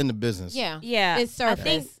because it's in the business. Yeah. Yeah, It's I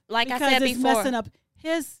think, surface. like because I said it's before, messing up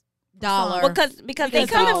his Dollar. because they Because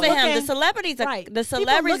coming people for him. looking- The celebrities are right. the People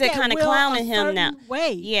celebrities look are at kind of Will a clowning him now. certain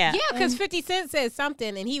Way. Yeah, Yeah, because And- 50 Cent said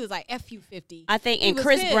something and he was like, F you 50. I think, He and was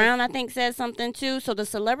Chris pissed. Brown, I think, said something too. So the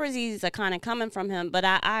celebrities are kind of coming from him. But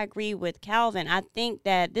I agree with Calvin. I think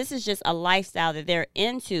that this is just a lifestyle that they're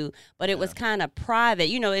into, but it was kind of private.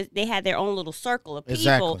 They had their own little circle of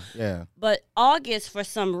people. Exactly. Yeah. But August, for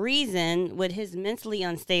some reason, with his mentally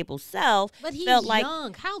unstable self, But he's felt like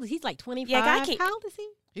young. How old is he? He's like 25. Yeah, I can't- How old is he?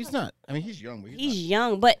 He's not. I mean, he's young. But he's not.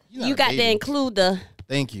 young. But He's not you a got to baby. include the.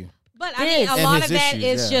 Thank you. But I mean, a And lot his of that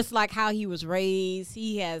issues, is yeah. just like how he was raised.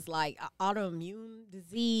 He has like autoimmune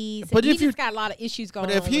disease. But and if he you- just got a lot of issues going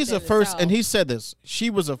But on. if he's the within first, himself. and he said this, she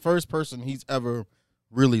was the first person he's ever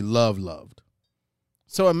really loved.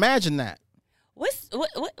 So imagine that.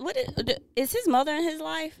 What is his mother in his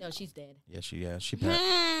life? No, she's dead. Yeah, she passed.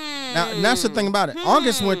 Now that's the thing about it.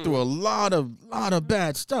 August went through a lot of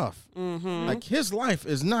bad stuff. Mm-hmm. Like his life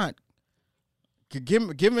is not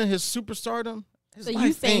given his superstardom. His So life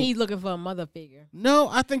you saying ain't- he's looking for a mother figure? No,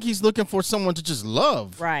 I think he's looking for someone to just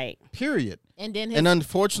love. Right. Period. And then And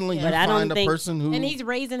unfortunately, Yeah. you But I don't find a think- person who. and he's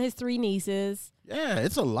raising his 3 nieces. Yeah,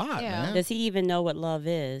 it's a lot, Yeah. man. Does he even know what love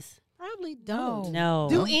is? Probably don't. No.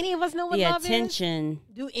 Do any of us know what The love attention.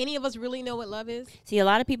 is? Do any of us really know what love is? See, a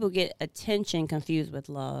lot of people get attention confused with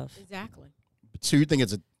love. Exactly. So you think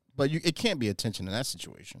it can't be attention in that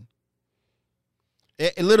situation.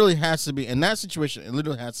 It literally has to be in that situation. It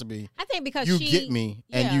literally has to be I think because you she get me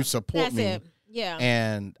and yeah, you support that's me, it. Yeah.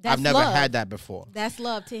 and That's I've never love. had that before, That's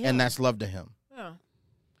love to him. and that's love to him. Yeah.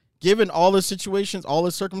 Given all the situations, all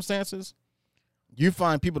the circumstances, you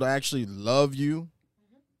find people that actually love you,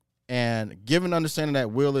 and given understanding that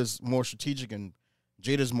Will is more strategic and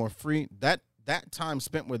Jada's more free, that time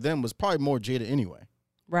spent with them was probably more Jada anyway.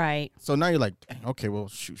 Right. So now you're like, dang, okay, well,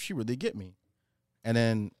 shoot, she really get me. And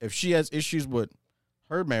then if she has issues with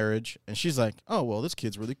her marriage, and she's like, oh, well, this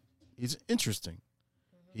kid's he's interesting.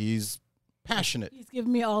 He's passionate. He's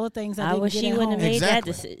giving me all the things I I didn't wish get he at wouldn't have home. made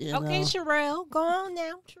Exactly. that decision. Okay, though. Sherelle, go on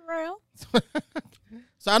now, Sherelle.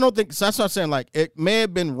 So I don't think, so that's what I'm saying. Like, it may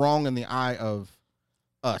have been wrong in the eye of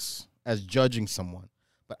us as judging someone,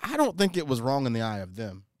 but I don't think it was wrong in the eye of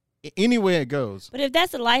them. Any way it goes. But if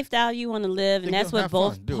that's the lifestyle you want to live, and Then that's go what have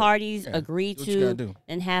both fun. Do it. parties Yeah. agree Do what you gotta to, do.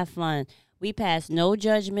 and have fun. We pass no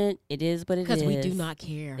judgment. It is what it is. Because we do not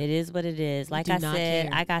care. It is what it is. We Like do I not said,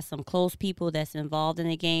 care. I got some close people that's involved in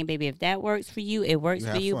the game, baby. If that works for you, it works You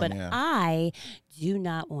for have you. fun, But yeah. I do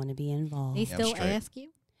not want to be involved. They I'm still straight. ask you?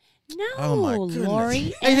 No, Oh, my goodness.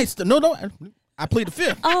 Lori. Hey, no. I plead the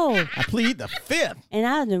fifth. Oh, I plead the fifth. and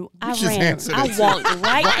I just ran. answered I it. walked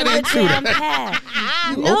right Right through the into damn that.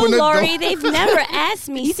 path. You No, opened the Lori, door. they've never asked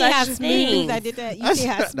me You see how such smooth I things. did that? You That's- see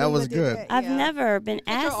how that smooth was I did good. that? I've Yeah. never been Put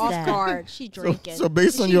her asked off that. guard. She drinking. so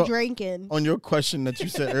based on she your- drinking. On your question that you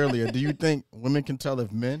said earlier, do you think women can tell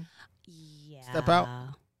if men? Yeah. Step out?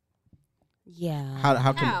 Yeah.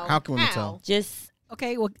 How can women How? tell? Just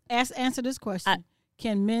Okay, well, answer this question.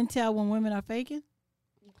 Can men tell when women are faking?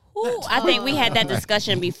 who? I think we had that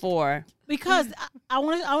discussion before. Because I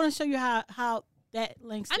want to show you how that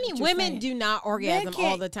links. I to mean, what you're women saying. do not Men orgasm can't-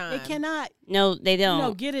 all the time. They cannot, No, they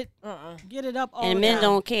don't. get it up all and the men time.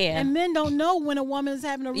 don't care. And men don't know when a woman is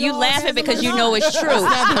having a real You laughing orgasm because or you not. know it's true. It's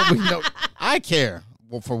not that we know. I care.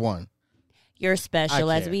 Well, for one, You're special,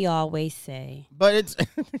 I as care. we always say. but it's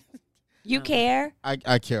You care.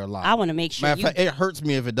 I care a lot. I want to make sure Matter you. of fact, it hurts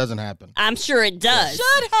me if it doesn't happen I'm sure it does.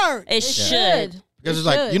 Should hurt. It should. because it's It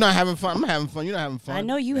like should. you're not having fun. I'm having fun. You're not having fun. I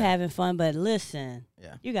know you having fun, but listen,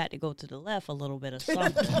 Yeah. you got to go to the left a little bit or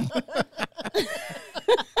something.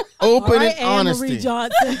 Open All right, and Anne Marie honesty.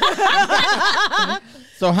 Johnson.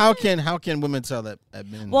 So how can women tell that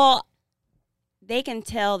men? Well, they can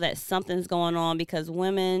tell that something's going on because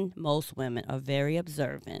most women are very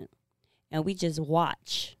observant, and we just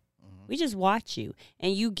watch. We just watch you,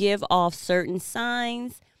 and you give off certain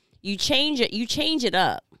signs. You change it. You change it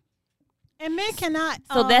up. And men cannot.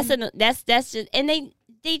 So that's just, and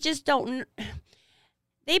they just don't.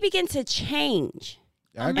 They begin to change.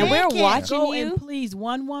 I And agree. we're can't watching go you. and please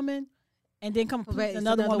one woman, and then come But please it's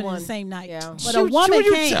another another woman in one. the same night. Yeah. But Shoot, a woman what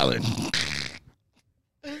you can't. telling?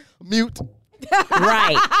 Mute.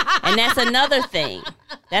 Right. And that's another thing.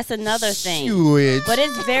 That's another thing. Shoot. But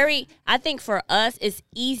it's I think for us, it's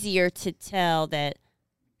easier to tell that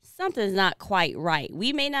something's not quite right.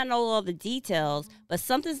 We may not know all the details, but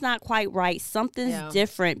something's not quite right. Something's Yeah.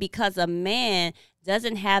 different because a man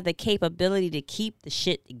doesn't have the capability to keep the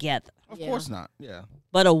shit together. Of Yeah. course not. Yeah.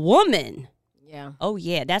 But a woman, Yeah. oh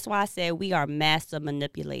yeah, that's why I said we are master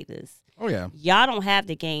manipulators. Oh yeah. Y'all don't have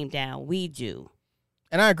the game down. We do.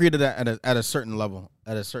 And I agree to that at a certain level,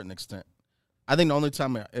 at a certain extent. I think the only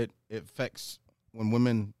time it affects when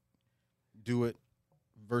women do it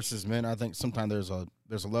versus men, I think sometimes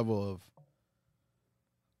there's a level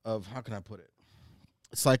of how can I put it?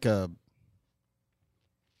 It's like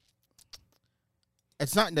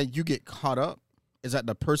it's not that you get caught up, it's that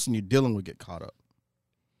the person you're dealing with get caught up.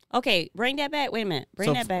 Okay, bring that back. Wait a minute.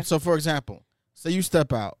 Bring that back. So for example, say you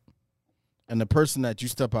step out and the person that you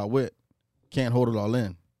step out with can't hold it all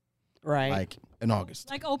in, Right. like in August.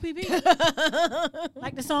 Like OPB.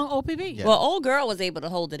 Like the song OPB. Yeah. Well, old girl was able to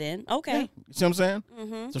hold it in. Okay. You see what I'm saying?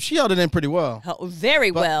 Mm-hmm. So she held it in pretty well.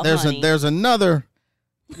 Very But well, there's honey. there's another,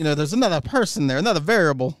 there's another person there, another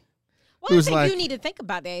variable Well, I who's think like, you need to think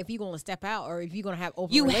about that if you're going to step out or if you're going to have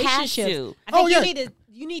open You have relationships. to. I think Oh, yeah.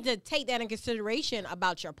 you need to take that in consideration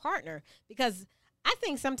about your partner, because I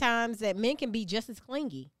think sometimes that men can be just as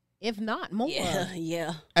clingy, if not more.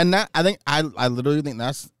 Yeah. and that I think I literally think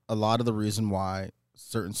that's a lot of the reason why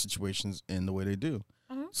certain situations end the way they do.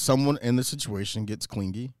 Mhm. Someone in the situation gets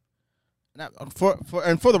clingy. Now, for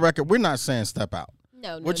the record, we're not saying step out.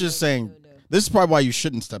 No, We're just saying this is probably why you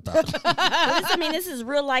shouldn't step out. This is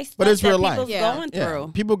real life stuff But it's that real life. people's Yeah. going Yeah,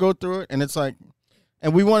 through. people go through it, and it's like,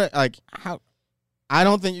 and we want to like how. I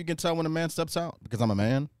don't think you can tell when a man steps out because I'm a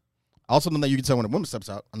man. I also don't think you can tell when a woman steps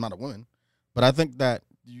out. I'm not a woman, but I think that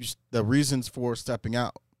the reasons for stepping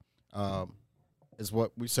out is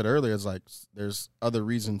what we said earlier. Is like there's other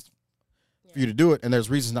reasons for you to do it, and there's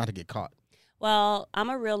reasons not to get caught. Well, I'm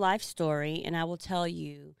a real life story, and I will tell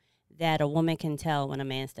you that a woman can tell when a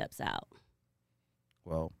man steps out.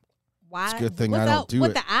 Well, Why? It's a good thing what's I don't up do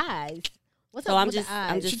with it. the eyes? What's So up I'm with just- the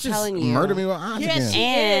eyes? I'm she just just telling you. murder me with eyes Yes, again. she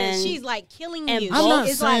And- is. She's like killing and you. I'm not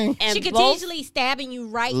It's like saying- and she could both- easily stabbing you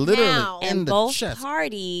right Literally. now. In And the both chest.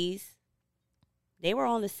 parties, they were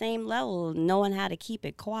on the same level, knowing how to keep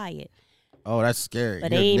it quiet. Oh, that's scary.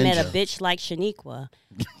 But You're they ain't met a ninja. bitch like Shaniqua.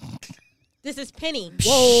 This is Penny.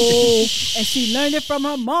 Whoa. And she learned it from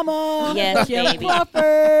her mama. Yes, Kim baby.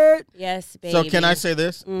 Crawford. Yes, baby. So can I say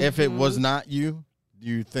this? If it was Mhm. not you, do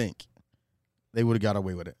you think they would have got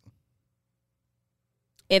away with it?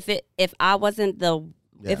 If I wasn't the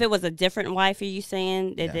Yeah. if it was a different wife, are you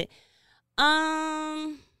saying that?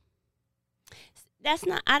 That's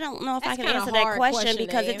not. I don't know if I That's can kinda answer that hard question question to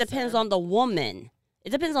because it depends answer. on the woman. It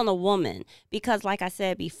depends on the woman because, like I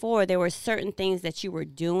said before, there were certain things that you were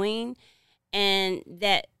doing, and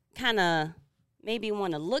that kind of made me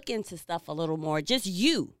want to look into stuff a little more. Just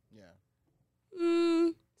you. Yeah.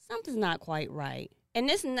 Something's not quite right. And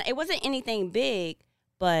it wasn't anything big,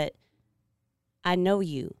 but I know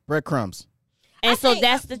you. Breadcrumbs. And I so think-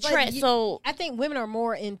 that's the but trend. you- So I think women are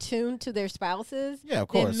more in tune to their spouses Yeah, of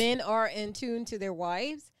than course. men are in tune to their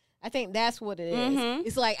wives. I think that's what it is. Mhm.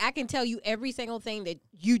 It's like I can tell you every single thing that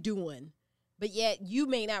you doing, but yet you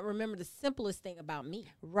may not remember the simplest thing about me.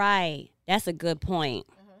 right. That's a good point.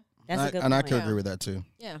 That's a good and I point. could Yeah. agree with that too.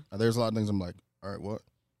 Yeah. There's a lot of things I'm like, all right, what?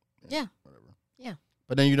 Yeah. Whatever. Yeah.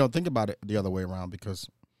 But then you don't think about it the other way around because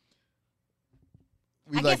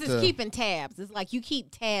we I like guess to, it's keeping tabs. It's like you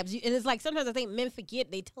keep tabs. And it's like sometimes I think men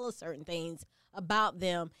forget they tell us certain things about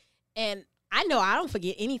them. And I know I don't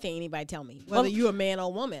forget anything anybody tell me, whether Well- you a man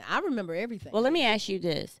or woman. I remember everything. Well, let me ask you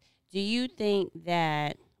this: do you think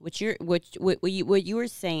that what you were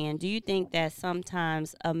saying? Do you think that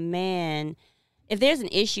sometimes a man, if there's an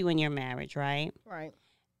issue in your marriage, right? Right.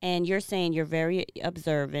 And you're saying you're very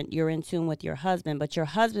observant, you're in tune with your husband, but your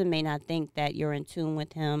husband may not think that you're in tune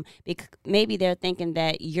with him because maybe they're thinking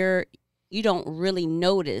that you don't really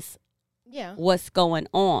notice Yeah. what's going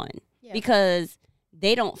on Yeah. because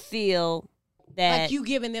they don't feel that Like you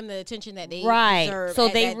giving them the attention that they Right. deserve So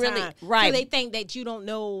at they that really- time. right. So they think that you don't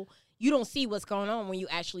know, you don't see what's going on when you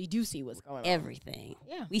actually do see what's going on. everything.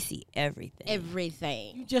 Yeah. We see everything. You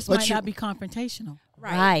Everything. just But might you- not be confrontational.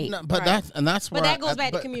 Right. No, but Right. that's where But that goes I,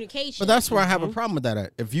 back but, to communication. But that's where I have a Mhm. problem with that.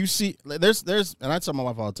 At. If you see, like, there's, and I tell my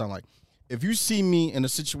wife all the time, like, if you see me in a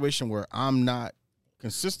situation where I'm not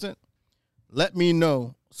consistent, let me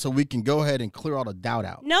know so we can go ahead and clear all the doubt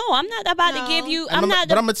out. No, I'm not about to give No. you. And I'm not.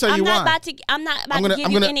 but I'm gonna tell you I'm not why. about to. I'm not about gonna- to give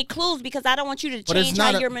I'm you gonna- any clues because I don't want you to But it's change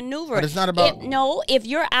not how a- you're maneuvering. but it's not about- No, if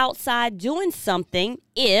you're outside doing something,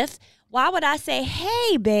 why would I say,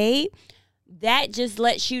 "Hey, babe"? That just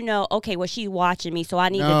lets you know. Okay, well, she's watching me, so I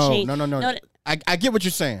need to change. No. I get what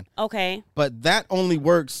you're saying, Okay, but that only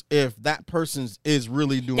works if that person is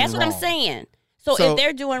really doing that's what wrong. I'm saying. So So- if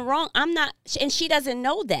they're doing wrong, I'm not, and she doesn't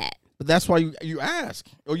know that. But that's why you ask,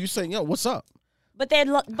 or you say, yo, what's up? But they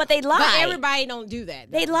lie. but everybody don't do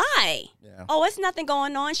that. They lie. Yeah. Oh, it's nothing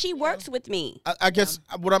going on. She works with me. I guess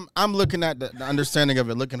what I'm looking at the understanding of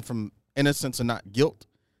it, looking from innocence and not guilt.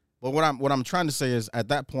 But what I'm trying to say is, at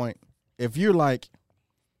that point, if you're like,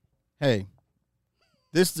 hey,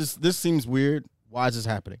 this seems weird. Why is this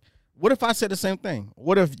happening? What if I said the same thing?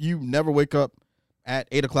 What if you never wake up at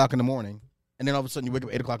 8:00 in the morning, and then all of a sudden you wake up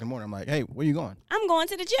at 8:00 in the morning? I'm like, hey, where you going? I'm going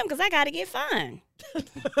to the gym because I got to get fine.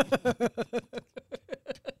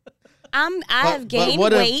 I have gained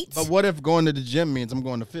what weight. But what if going to the gym means I'm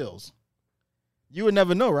going to Phil's? You would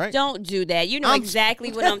never know, right? Don't do that. You know I'm-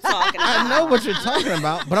 exactly what I'm talking about. I know what you're talking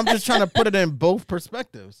about, but I'm just trying to put it in both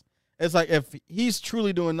perspectives. It's like if he's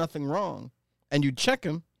truly doing nothing wrong and you check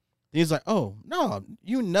him, He's like, oh no,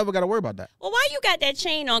 you never got to worry about that. Well, why you got that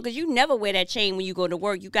chain on? Because you never wear that chain when you go to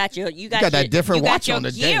work. You got your that different you got watch your on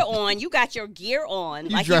the gear day. on. You got your gear on.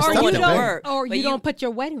 You like dressed you're up going that to day. work. Or But you don't put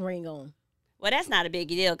your wedding ring on. Well, that's not a big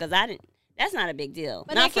deal because I didn't. That's not a big deal.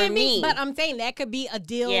 But Not that for can me. Be, but I'm saying that could be a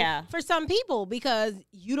deal Yeah. for some people because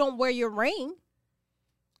you don't wear your ring.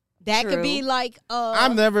 That could True. be like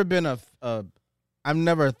I've never been I've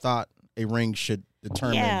never thought a ring should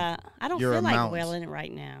determine yeah, I don't your feel like amount wearing it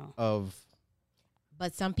right now. of.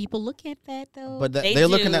 But some people look at that though. But They they're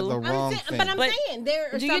looking at do. the I'm wrong saying, thing. but I'm But saying there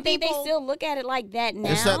are Do some you think people, they still look at it like that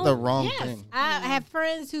now? It's at the wrong yes, thing. I have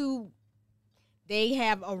friends who they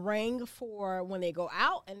have a ring for when they go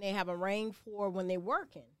out, and they have a ring for when they're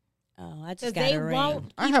working. Oh, I Because just got they a ring.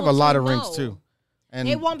 want I have a people lot to of rings know. too, and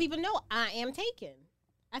They want people to know I am taken.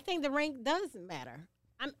 I think the ring does matter.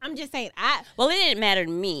 I'm just saying Well, it didn't matter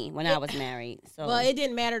to me when I was married. So well, it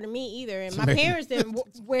didn't matter to me either, and my maybe- parents didn't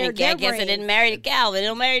wear and their I guess rings. it didn't marry the Calvin. It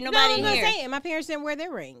don't marry No, nobody I'm not here. saying my parents didn't wear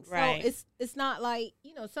their rings. Right. So it's not like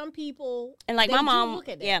some people And like they my do mom, look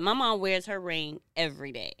at that. yeah, my mom wears her ring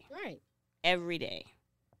every day. Right. Every day.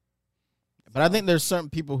 But I think there's certain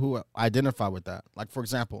people who identify with that. Like, for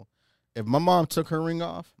example, if my mom took her ring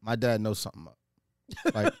off, my dad knows something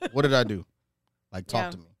up. Like, what did I do? Like, talk Yeah.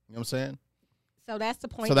 to me. You know what I'm saying? So that's the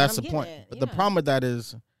point. So that's that the I'm point. getting at. But the Yeah. problem with that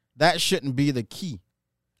is that shouldn't be the key.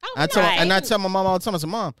 Oh, I tell Right. and I tell my mom all the time, I said,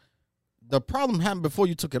 Mom, the problem happened before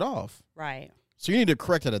you took it off. Right. So you need to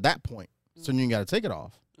correct it at that point. So you got to take it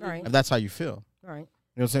off. Right. If that's how you feel. Right. You know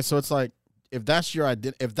what I'm saying? So it's like, if that's your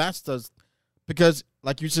identity, if that's the, because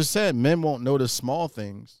like you just said, men won't notice small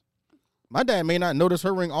things. My dad may not notice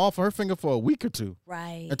her ring off her finger for a week or two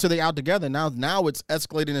Right. until they out together. Now it's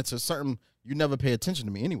escalating into certain, you never pay attention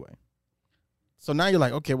to me anyway. So now you're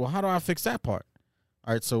like, okay, well, how do I fix that part?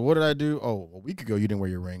 All right, so what did I do? Oh, a week ago you didn't wear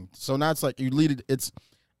your ring. So now it's like you lead it.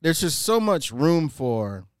 There's just so much room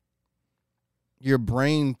for your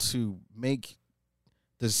brain to make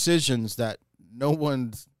decisions that no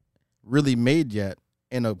one's really made yet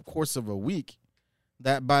in a course of a week,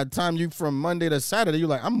 that by the time you from Monday to Saturday, you're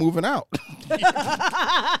like, I'm moving out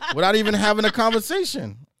without even having a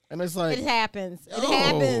conversation. And it's like, It happens. It yo.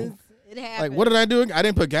 happens. It happens. like, what did I do? I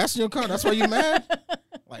didn't put gas in your car. That's why you mad?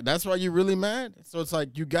 Like, that's why you really mad? So it's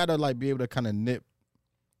like, you got to like be able to kind of nip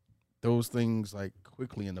those things like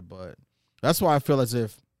quickly in the bud. That's why I feel as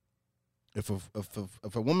if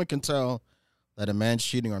a woman can tell that a man's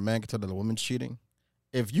cheating or a man can tell that a woman's cheating,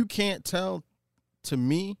 if you can't tell, to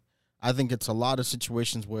me, I think it's a lot of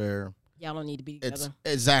situations where Y'all don't need to be it's together.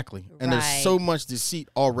 exactly. And there's Right. so much deceit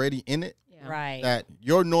already in it Yeah. Right. that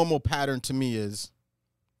your normal pattern to me is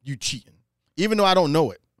you cheating. Even though I don't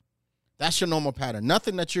know it. That's your normal pattern.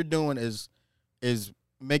 Nothing that you're doing is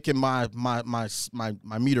making my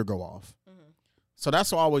meter go off. Mhm. So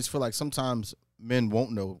that's why I always feel like sometimes men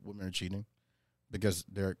won't know women are cheating because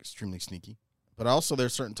they're extremely sneaky. But also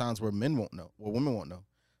there's certain times where men won't know, or women won't know.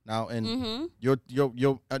 Now, and Mm-hmm. your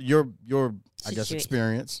I guess Situa-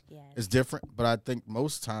 experience Yeah. is different, but I think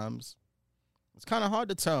most times it's kind of hard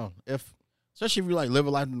to tell especially if you like live a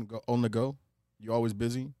life on the go, you're always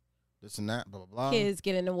busy, this and that, blah blah blah. Kids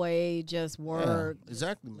get in the way, just Yeah, work,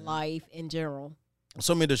 exactly, man. life in general.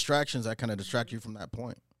 So many distractions that kind of distract you from that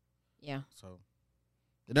point. Yeah. So,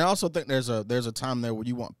 and I also think there's a time there where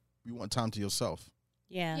you want time to yourself.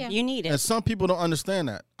 Yeah. Yeah. You need And it. some people don't understand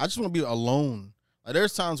that. I just want to be alone. Like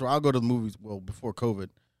there's times where I'll go to the movies, well, before COVID,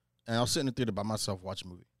 and I'll sit in the theater by myself, watch a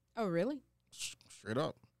movie. Oh, really? Straight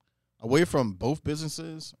up. Away from both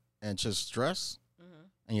businesses and just stress Mm-hmm.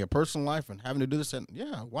 and your personal life and having to do this. And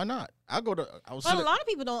yeah, why not? I was Well, a lot of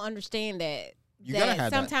people don't understand that. You gotta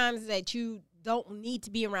have that. sometimes that you don't need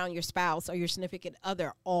to be around your spouse or your significant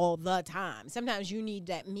other all the time. Sometimes you need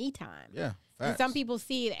that me time. Yeah. And Facts. some people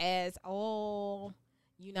see it as, oh,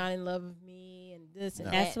 you're not in love with me and this and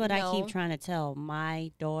No. that. That's what I No. keep trying to tell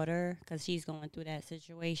my daughter because she's going through that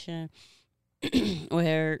situation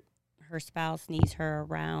where her spouse needs her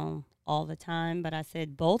around all the time. But I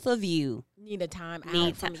said, both of you Need a time out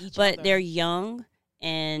need from time. each But other. they're young,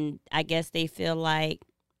 and I guess they feel like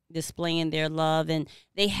displaying their love, and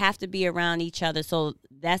they have to be around each other. So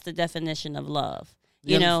that's the definition of love.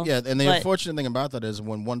 You know? Yeah, and the but- unfortunate thing about that is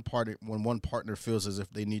when one partner feels as if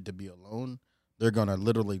they need to be alone, they're gonna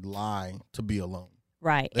literally lie to be alone.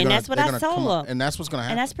 Right. They're And gonna- that's what they're I gonna told come up- them. and that's what's gonna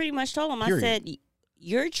happen. And that's pretty much told them. Period. I said,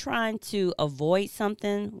 you're trying to avoid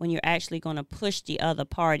something when you're actually going to push the other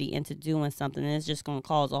party into doing something, and it's just going to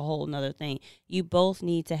cause a whole nother thing. You both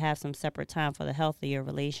need to have some separate time for the health of your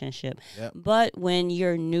relationship. Yep. But when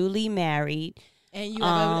you're newly married, And you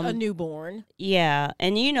have a newborn. Yeah.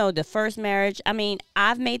 And you know, the first marriage, I mean,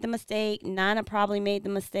 I've made the mistake. Nana probably made the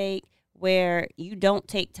mistake where you don't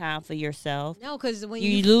take time for yourself. No, because when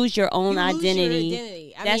You lose your own you lose your identity.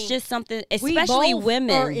 identity. I That's mean, just something, we especially both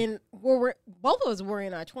women. are both of us were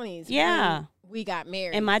in our 20s. Yeah. when we got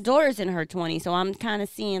married. And my daughter's in her 20s, so I'm kind of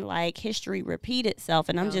seeing like history repeat itself,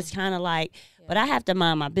 and I'm Yeah. just kind of like, but I have to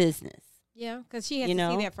mind my business. Yeah, because she has You to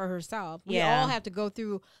know? see that for herself. We Yeah. all have to go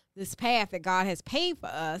through this path that God has paved for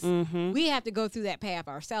us. Mm-hmm. We have to go through that path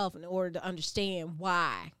ourselves in order to understand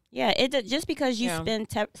why. Yeah, just because you Yeah. spend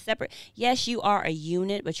separate, yes, you are a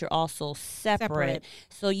unit, but you're also separate.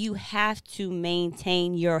 So you have to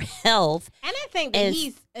maintain your health. And I think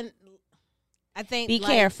that And I think Be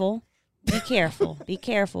like, careful. Be careful. Be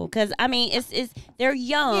careful, because I mean, it's they're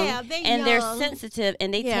young, Yeah, they're and they're young. sensitive,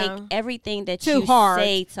 and they Yeah. take everything that Too you hard.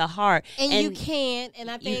 say to heart. And you can't.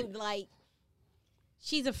 And I think you- like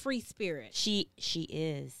she's a free spirit. She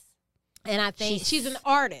is. And I think She's- she's an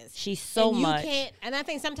artist. She's so and you much. can't, and I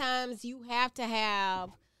think sometimes you have to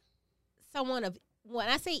have someone of, when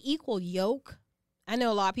I say equal yoke, I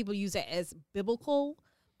know a lot of people use it as biblical,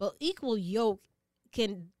 but equal yoke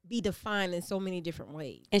can be defined in so many different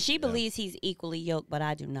ways. And she believes he's equally yoked, but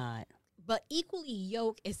I do not. But equally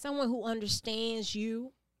yoke is someone who understands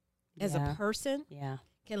you as Yeah. a person, Yeah.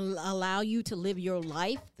 can allow you to live your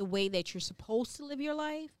life the way that you're supposed to live your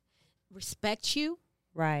life, respect you,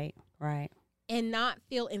 Right. Right. and not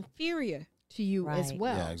feel inferior to you as Right.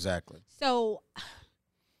 well. Yeah, exactly. So,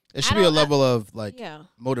 It should be a don't- level of like yeah.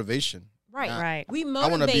 motivation. Right. Not- Right. We wanna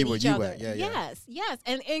motivate be where each you other. at. Yeah, yeah. Yes,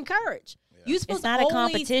 and encourage. Yeah. You supposed It's not to a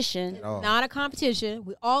always, competition. At all. Not a competition.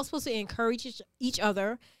 We all supposed to encourage each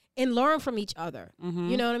other and learn from each other. Mm-hmm.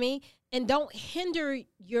 You know what I mean? And don't hinder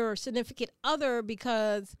your significant other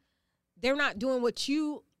because they're not doing what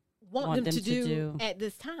you want them to do at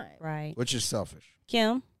this time. Right. Which is selfish.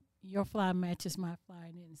 Kim, Your fly matches my fly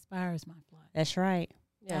and it inspires my fly. that's right.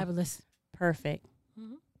 Yeah. Fabulous. Perfect.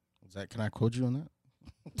 Is that? Can I quote you on that?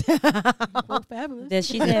 Both fabulous. That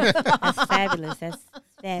she said, that's fabulous. That's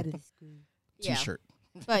fabulous. Yeah. T-shirt.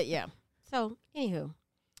 But yeah. So anywho,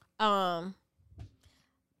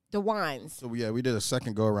 the wines. So yeah, we did a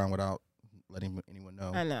second go around without letting anyone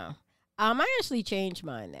know. I know. I actually changed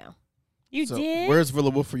mine now. You So did? where's Villa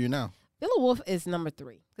Wolf for you now? Villa Wolf is number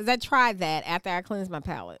 3 because I tried that after I cleansed my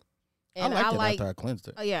palate. And I liked it after I cleansed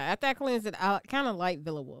it. Oh yeah, after I cleansed it, I kind of like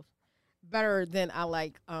Villa Wolf better than I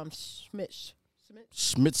like Schmitz.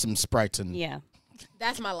 Schmitz and Sprighton. Yeah.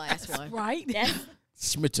 That's my last one. Right? That's,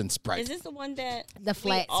 Schmitz and Sprite. is this the one that The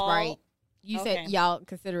flat all- Sprite. You Okay. said y'all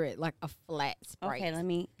consider it like a flat Sprite. Okay, let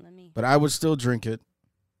me. But I would still drink it.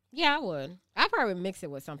 Yeah, I would. I probably mix it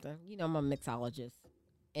with something. You know, I'm a mixologist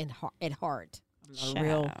at heart.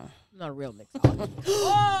 I'm not a real mixologist.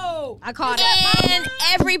 Whoa! I caught it. And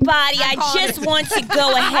everybody, I called just it. want to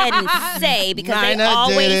go ahead and say, because they Nina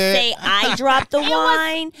always did it. say I dropped the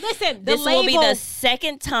wine. Listen, the This label. will be the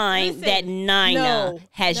second time Listen, that Nina no,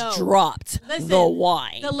 has no. dropped Listen, the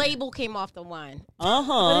wine. The label came off the wine.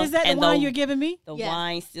 Uh-huh. But is that And the wine you're giving me? The Yes.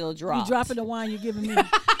 wine still dropped. You dropping the wine you're giving me.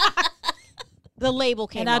 The label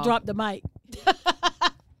came and off. I dropped the mic.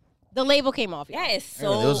 The label came off. That is There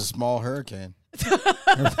was a so. small hurricane.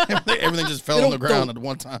 Everything just fell on the ground at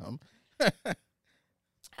one time.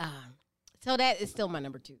 So that is still my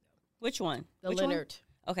number 2. Which one? The Which one? Leonard.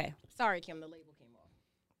 Okay. Sorry, Kim. The label came off.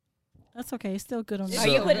 That's okay. It's still good on Are the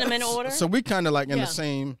you So- putting them in order? So we kind of like in Yeah. the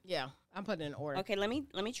same. Yeah, I'm putting it in order. Okay, let me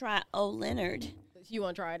try. Oh, Leonard. You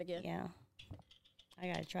want to try it again? Yeah. I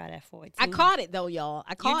gotta try that for it. I too. caught it though, y'all.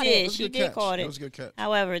 I caught did. it. She Good did catch. caught That it. was a good catch.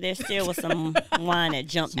 However, there still was some wine that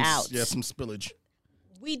jumped Some, out. yeah, some spillage.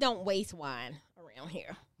 We don't waste wine around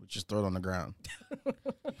here. We just throw it on the ground.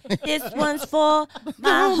 This one's for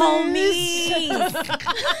my homies.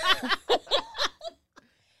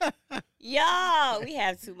 Y'all, we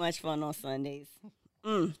have too much fun on Sundays.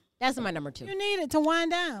 That's my number 2. You need it to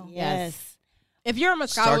wind down. Yes. If you're a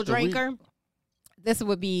Start Moscato the week. drinker, this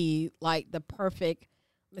would be like the perfect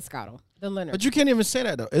Moscato. The Leonard. But you can't even say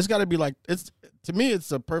that though. It's got to be like it's. To me,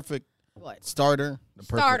 it's a perfect What? starter. The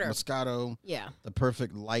perfect Starter. Moscato. Yeah. The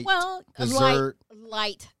perfect light Well, dessert.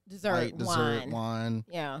 light dessert light dessert wine. wine.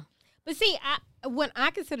 Yeah. But see, when I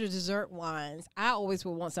consider dessert wines, I always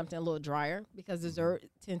would want something a little drier because dessert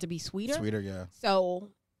tend to be sweeter. Sweeter, yeah. So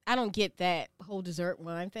I don't get that whole dessert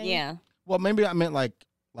wine thing. Yeah. Well, maybe I meant like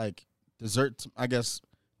dessert. I guess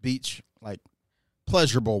beach like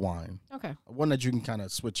pleasurable wine, Okay. one that you can kind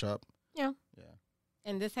of switch up. Yeah. Yeah.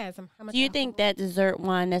 And this has some. How much Do you think alcohol? that dessert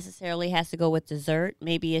wine necessarily has to go with dessert?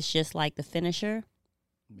 Maybe it's just like the finisher.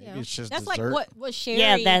 Maybe Yeah. it's just That's dessert. like what Sherry.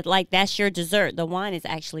 Yeah, that's your dessert. The wine is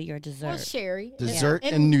actually your dessert. Well, Sherry. Dessert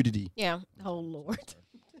Yeah. and nudity. Yeah. Oh Lord.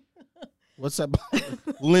 What's that?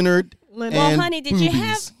 Leonard. Leonard. Well, and honey, did you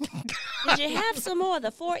boobies. Did you have some more of the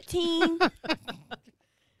 14?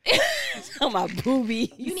 Oh, my boobies.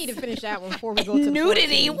 You need to finish that one before we go to the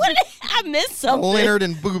Nudity. 14. What? I missed something. Leonard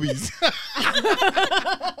and boobies.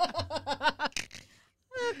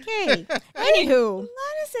 Okay. Anywho.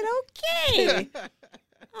 Why is it okay?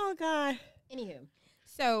 Oh God. Anywho.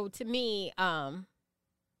 So to me, the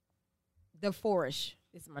Forest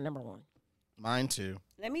is my number one. Mine too.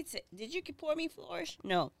 Let me. Did you pour me flourish?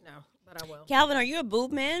 No. No, but I will. Calvin, are you a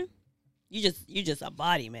boob man? You just a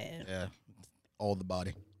body man. Yeah, all the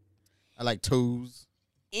body. I like toes.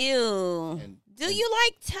 Ew. Do you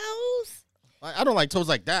like toes? I don't like toes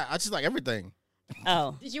like that. I just like everything.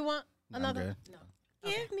 Oh. Did you want No, I'm another? good. No.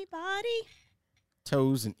 Give me body.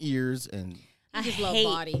 Toes and ears and I just hate,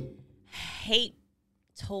 love body. hate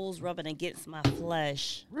toes rubbing against my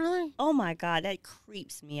flesh. really. Oh my God, that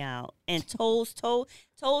creeps me out. And toes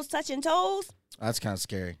touching toes. That's kind of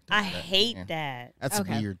scary. I hate Yeah. that. That's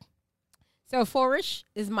Okay. weird. So Forest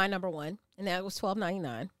is my number one, and that was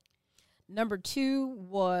 $12.99. Number two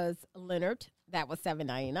was Leonard. That was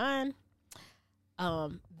 $7.99.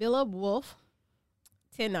 Villa Wolf,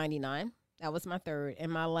 $10.99. That was my third,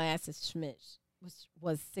 and my last is Schmitz, which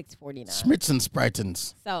was $6.49. Schmitz and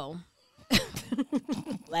Spritons. So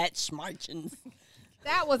Flat schmarchins.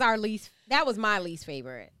 that was our least. That was my least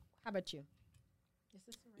favorite. How about you?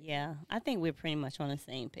 Yeah, I think we're pretty much on the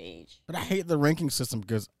same page. But I hate the ranking system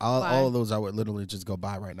because all Why? of those I would literally just go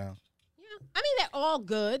buy right now. Yeah, I mean they're all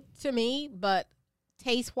good to me, but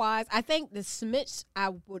taste wise, I think the Schmitz I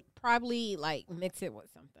would probably like mix it with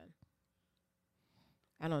something.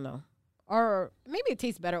 I don't know, or maybe it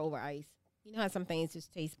tastes better over ice. You know how some things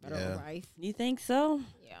just taste better Yeah. over ice. You think so?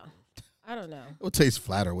 Yeah, I don't know. It will taste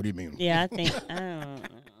flatter. What do you mean? Yeah, I think. I don't know.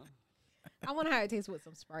 I wonder how it tastes with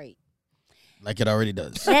some Sprite. Like it already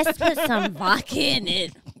does. Let's put some vodka in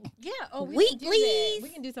it. Yeah. Oh, we can do that. Weeklies. We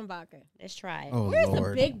can do some vodka. Let's try it. Oh Where's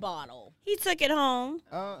Lord. the big bottle? He took it home.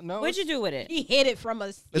 No. What'd you do with it? He hid it from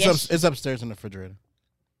us. It's upstairs in the refrigerator.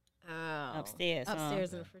 Oh. Upstairs. huh?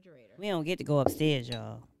 Upstairs in the refrigerator. We don't get to go upstairs,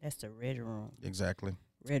 y'all. That's the red room. Exactly.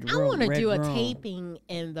 Red I room. want to red do a room. taping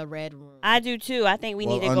in the red room. I do too. I think we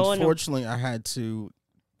well, need to go in. The, unfortunately, I had to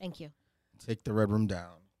Thank you. take the red room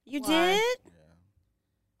down. you Why? did?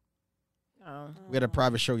 Oh. We had a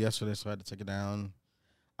private show yesterday, so I had to take it down.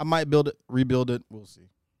 I might rebuild it. We'll see.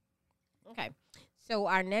 Okay. So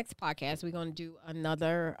our next podcast, we're going to do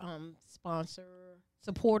another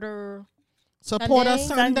supporter, Support us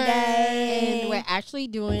Sunday. Sunday. and we're actually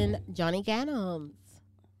doing Johnny Gannams.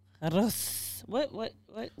 What?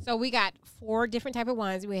 So we got 4 different type of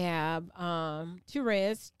wines. We have 2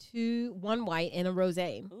 reds, 1 white, and a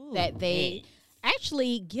rosé that they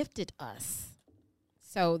actually gifted us.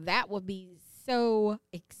 So that would be so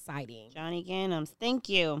exciting. Johnny Gannams. Thank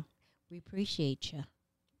you. We appreciate you.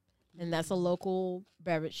 And that's a local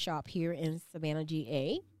beverage shop here in Savannah,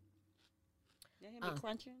 GA.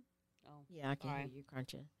 crunching? Oh, Yeah, I can Sorry. hear you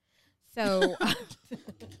crunching. So,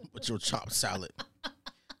 With your chopped salad.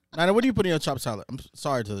 Nana, what do you put in your chopped salad? I'm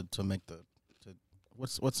sorry to make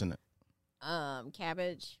what's in it?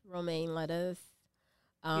 cabbage, romaine lettuce,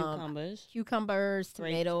 Cucumbers. cucumbers,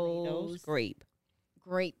 Grape tomatoes,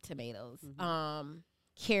 Grape. tomatoes, Mhm.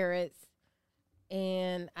 carrots,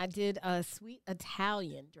 and I did a sweet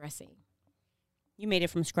Italian dressing. You made it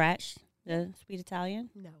from scratch? The sweet Italian?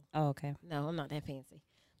 No, Oh, okay. no, I'm not that fancy.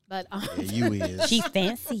 But Yeah, you is. She's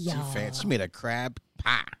fancy, She y'all. fancy. She made a crab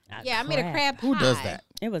pie. yeah, I made a crab pie. Who does that?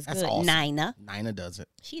 It was That's good. awesome. Nina. Nina does it.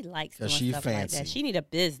 She likes 'Cause doing she stuff like fancy. that. She need a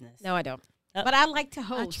business. No, I don't. Oh. But I like to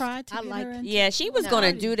host. tried to get like her into Yeah, she was No, going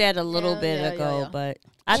I to do that a little Yeah, bit yeah, ago, yeah. but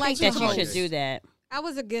I like think that to she should host. do that. I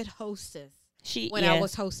was a good hostess She when yeah. I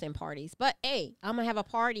was hosting parties. But hey, I'm gonna have a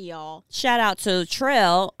party, y'all. Shout out to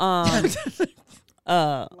Trell.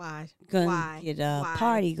 Why? Gonna Why? get a Why?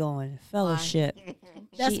 party going, fellowship.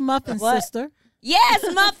 That's She- Muffin's what? sister. Yes,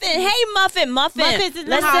 Muffin. Hey, Muffin. Muffin's in the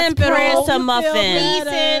Let's send hospital. prayers to You feel Muffin. bad?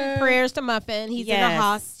 Please send prayers to Muffin. He's in the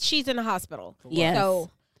Yes. she's in the hospital. Yes. So,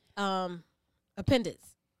 appendix.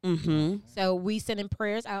 Mm-hmm. So we sending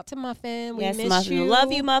prayers out to Muffin. We Yes, miss Muffin. you.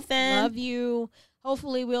 Love you, Muffin. Love you.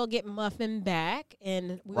 Hopefully we'll get Muffin back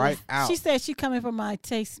and we will, Right out. She said she coming for my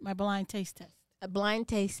blind taste test. a blind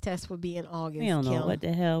taste test will be in August. We don't know Kim. what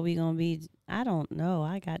the hell we gonna be. I don't know.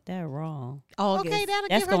 I got that wrong. August. Okay, that'll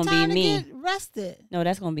That's give her gonna be time to me. get rested. No,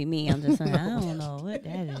 that's gonna be me. I'm just saying. I don't know what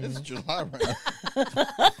that It's is. July right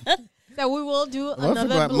now. So we will do Motherfucker another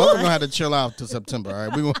gonna blind. have to chill out till September. All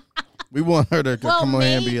right, we gonna We want her to Well, come on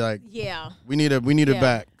here and be like, yeah. we need her Yeah.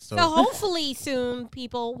 back. So hopefully soon,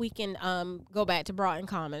 people, we can go back to Broughton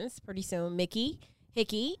Commons pretty soon. Mickey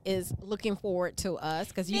Hickey is looking forward to us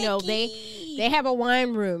because you know they have a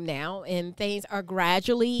wine room now, and things are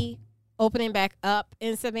gradually opening back up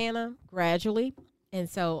in Savannah, gradually, and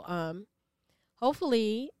so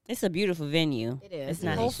hopefully It's a beautiful venue. it is. It's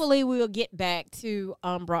nice. Hopefully we'll get back to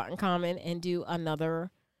Broughton Common and do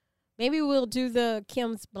another. Maybe we'll do the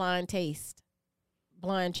Kim's Blind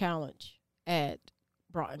Challenge at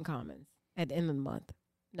Broughton Commons at the end of the month.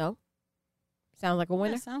 No? Sounds like a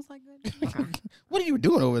winner? That sounds like good. what are you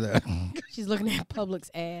doing over there? She's looking at Publix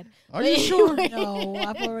ad. Are you sure? No,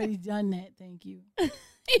 I've already done that. Thank you.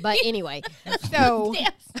 But anyway, so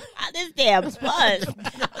This damn bus. Does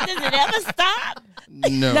it ever stop?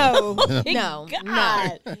 No.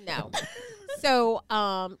 God. no. So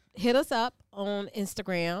hit us up on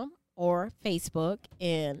Instagram or Facebook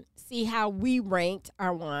and see how we ranked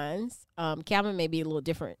our wines. Calvin may be a little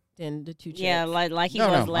different than the two chicks. Yeah, like he No,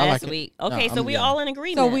 was no, I last like it. week. No, Okay, so I'm we good. all in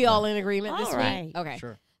agreement. So we all in agreement this All right. week? Okay.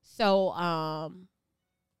 Sure. So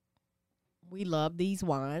we love these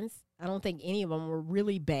wines. I don't think any of them were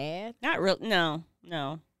really bad, Not real. No.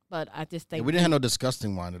 but I just Yeah, think we didn't have no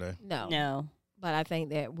disgusting wine today. No. But I think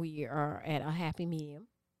that we are at a happy medium,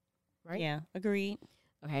 right? Yeah, agreed.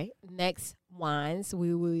 Okay. Next wines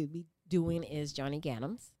we will be doing is Johnny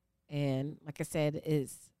Gannum's, and like I said,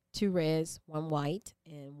 it's 2 reds, 1 white,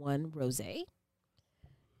 and 1 rosé.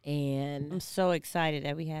 I'm And so excited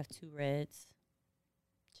that we have 2 reds.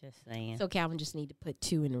 Just saying. so Calvin just need to put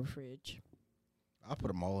 2 in the fridge. I'll put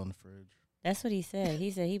them all in the fridge. That's what he said. He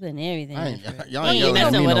said he put everything I in ain't, the fridge. y'all He ain't ain't yelling at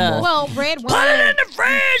messing me with no us. more. Well, red Put it in wine, the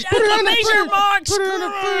fridge! Put it in the Exclamation fridge! marks! Put it in the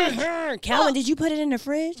fridge! Calvin, did you put it in the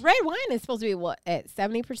fridge? red wine is supposed to be what, at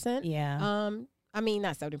 70%? Yeah. I mean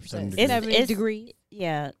not 70%. 70 70 degrees.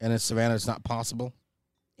 Yeah. And in Savannah, it's not possible.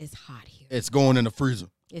 It's hot here. It's going in the freezer.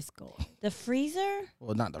 It's cold. The freezer?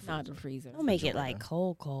 Well, not the freezer. Not the freezer. Don't make it Refrigerator. like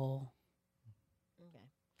cold. Okay.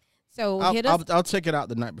 So I'll, hit us. I'll take it out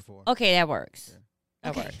the night before. Okay, that works.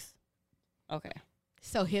 That Okay. works. Okay.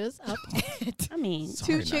 So hit us up at I mean,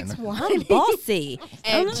 Sorry, 2 chicks Nina. I'm wine bossy.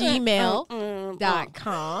 at gmail.com.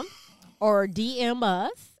 gmail.com or DM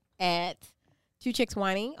us at 2 Chicks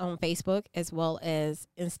Whining on Facebook as well as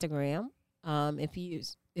Instagram.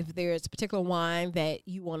 If there's a particular wine that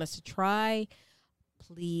you want us to try,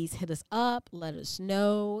 please hit us up. Let us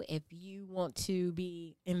know if you want to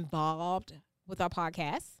be involved with our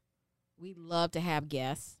podcast. We'd love to have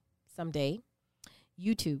guests someday.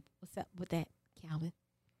 YouTube, what's up with that, Calvin?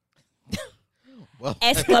 Well,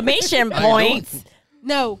 Exclamation How you doing? points.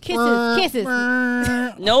 No, kisses.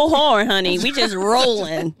 No horn, honey. We just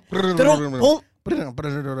rolling. we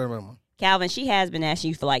Calvin, she has been asking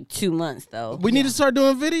you for like 2 months, though. need to start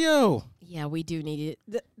doing video. Yeah, we do need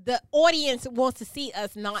it. The audience wants to see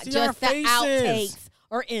us, not See our just the faces. outtakes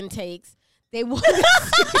or intakes. They want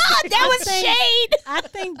That was shade. I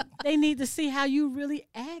think they need to see how you really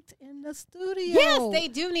act in the studio. Yes, they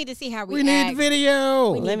do need to see how we, We need act.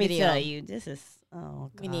 video. We need Let me video. tell you, this is,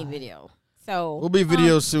 oh, God. We need video. So We'll be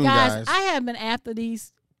video soon, guys. I have been after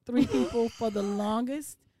these 3 people for the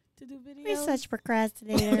longest to do videos. We're such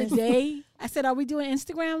procrastinators. Today, I said, "Are we doing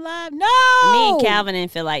Instagram Live?" No. Me and Calvin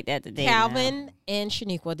didn't feel like that today. Calvin and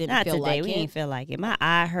Shaniqua didn't Not feel today. like We it. didn't feel like it. My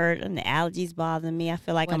eye hurt and the allergies bothering me. I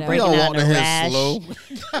feel like I'm Whatever. we breaking all out walked in a ahead rash.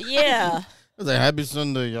 slow. Yeah. It's a happy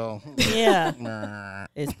Sunday, y'all. Yeah.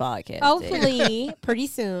 It's podcast day. Hopefully, pretty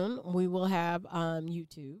soon we will have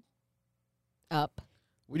YouTube up.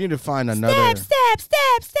 We need to find another. Step.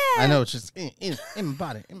 I know it's just in my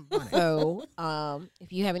body. So,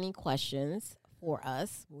 if you have any questions for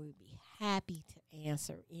us, we'd be happy to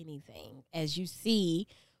answer anything. As you see,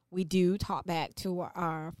 we do talk back to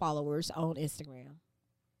our followers on Instagram.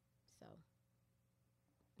 So,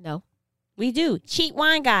 no. We do. Cheap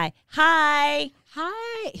wine guy. Hi.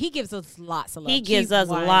 Hi. He gives us lots of love. He gives Cheap us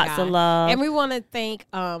wine lots guy. of love. And we want to thank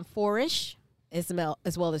Forish as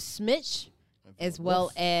well as Smitch, as well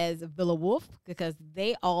as Villa Wolf, because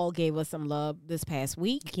they all gave us some love this past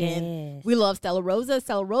week. And Yes. we love Stella Rosa.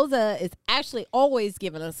 Stella Rosa is actually always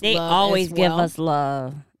giving us They love. always as give well. us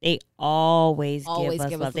love. They always Always give us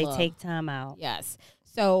give love. us They love. take time out. Yes.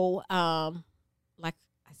 So, like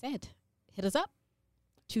I said, hit us up.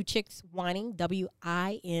 2 Chicks Whining,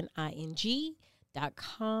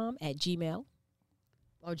 WINING.com at Gmail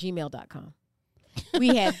or gmail.com.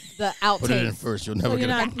 We had the Put it in outtakes. first. You'll So never you're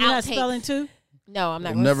get it. not, you're not Outtakes. spelling too. No, I'm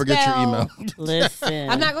not You'll going to never get your email. Listen.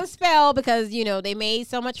 I'm not going to spell because, you know, they made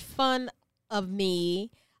so much fun of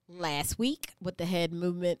me last week with the head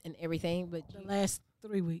movement and everything, but The last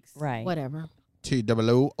 3 weeks. Right. whatever.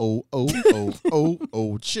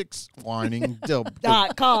 TWOOOOO chicks whining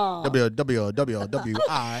 .com.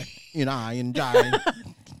 WWWWINI.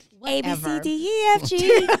 A B C Whatever. D E F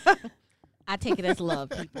G. I take it as love,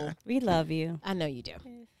 people. We love you. I know you do.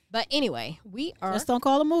 But anyway, we are. Just don't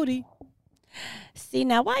call her Moody. See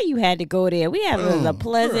now, why you had to go there? We having a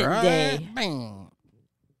pleasant day. Bang.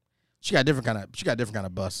 She got different kind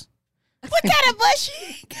of bus. What kind of bus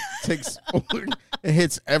she got? Takes it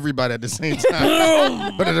hits everybody at the same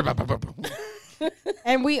time.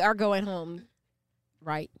 And we are going home,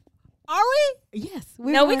 right? Are we? Yes.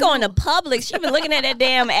 No, we going to Publix. She been looking at that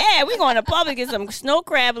damn ad. We going to Publix get some snow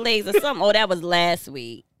crab legs or something. Oh, that was last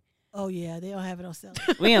week. Oh yeah, they don't have it on sale.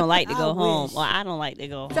 We don't like to I go home. wish. Well, I don't like to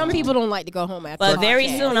go home. Some people don't like to go home after. But the very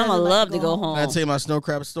podcast. soon, I'm going to love to go Can I home. tell you my snow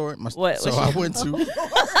crab story? What- So what I you- went to.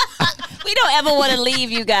 We don't ever want to leave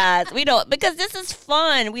you guys. We don't, because this is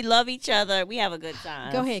fun. We love each other. We have a good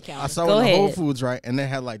time. Go ahead, I Calvin. saw Go in the Whole ahead. Foods, right? And they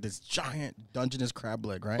had like this giant Dungeness crab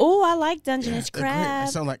leg, right? Oh, I like Dungeness They're great. crab.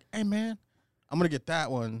 So I'm like, hey man, I'm gonna get that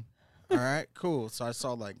one. All right, cool. So I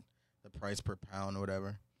saw like the price per pound or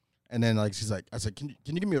whatever, and then like she's like, I said, can you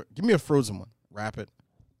give me a frozen one, wrap it,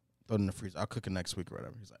 throw it in the freezer. I'll cook it next week or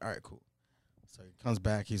whatever. He's like, all right, cool. So he comes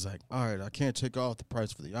back. He's like, all right, I can't take off the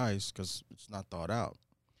price for the ice because it's not thawed out.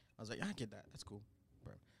 I was like, yeah, I get that. That's cool.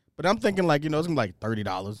 But I'm thinking like, it's gonna be like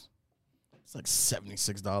 $30. It's like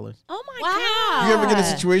 $76. Oh my Wow. God. You ever get a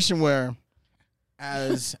situation where,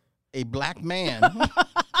 as a black man,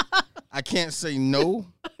 I can't say no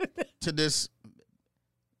to this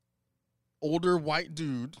older white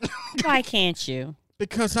dude Why can't you?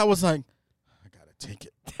 because I was like, I gotta take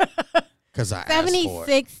it because I asked for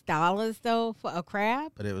it. $76 though for a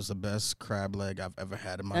crab. But it was the best crab leg I've ever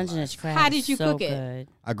had in my Dungeness life. crab. How is did you so cook it? good.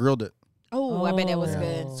 I grilled it. Oh, I bet that was Oh.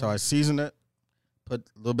 good. So I seasoned it, put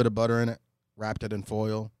a little bit of butter in it, wrapped it in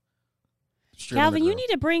foil. straight on the Calvin, you grill. need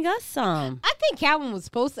to bring us some. I think Calvin was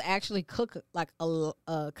supposed to actually cook like a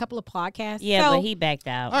couple of podcasts. Yeah, So, but he backed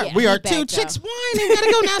out. All right, Yeah, we he are two backed chicks up. whining.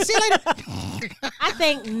 Gotta go now. See you later. I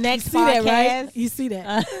think next See that, podcast. right? You see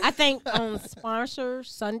that? I think on Sponsor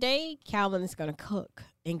Sunday, Calvin is going to cook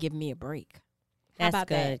and give me a break. How That's about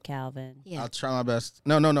good, that? Calvin. Yeah. I'll try my best.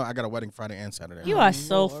 No. I got a wedding Friday and Saturday. You are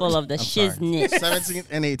so full of the I'm sorry. shiznit. 17th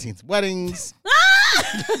and 18th weddings.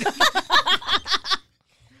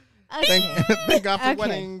 Thank God for Okay.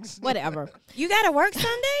 weddings. Whatever. You got to work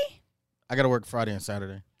Sunday? I got to work Friday and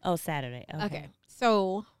Saturday. Oh, Saturday. Okay. Okay.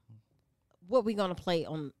 So, what we going to play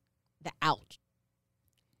on the out?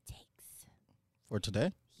 Takes. For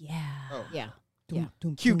today. Yeah. Oh. Yeah.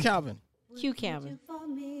 Q Calvin. Q Calvin.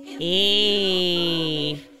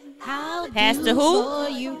 Hey. Pastor who? For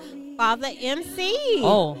you, Father MC.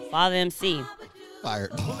 Oh, Father MC.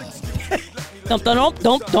 Fired. Don't.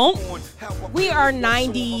 We are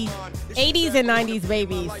 80s and 90s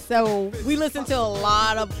babies. So, we listen to a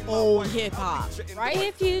lot of old hip hop,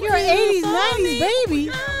 right? You're an 80s, 90s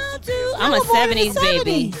baby. I'm a was born in the 70s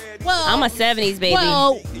baby. 70s. Well, I'm a 70s baby.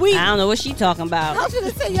 Well, we. I don't know what she talking about. I was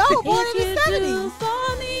gonna say y'all were born in the 70s.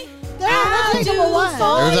 for me, That take them a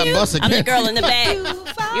while. There's that bus again. I'm the girl in the back.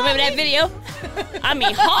 You remember that video? I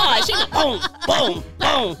mean, hard. She boom, boom,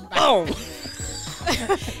 boom, boom.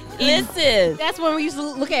 Listen. That's when we used to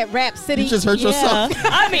look at Rap City. You just hurt yourself.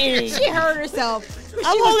 I mean, She hurt herself.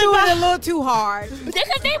 I'm She was only doing by- it a little too hard.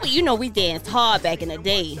 because we danced hard back in the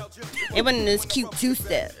day. It wasn't this cute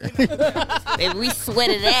two-step. Baby, we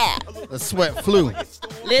sweated out. The sweat flew.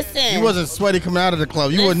 Listen. You wasn't sweaty coming out of the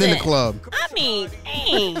club. You wasn't in the Listen. club. I mean,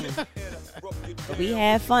 dang. We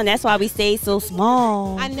had fun. That's why we stayed so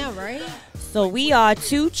small. I know, right? So we are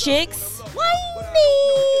two chicks.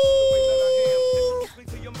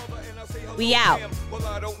 We out. Well,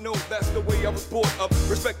 I don't know, that's the way I was brought up.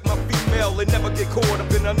 Respect my female and never get caught up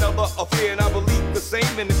in another affair. And I believe the same,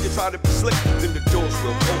 and if you try to be slick, then the doors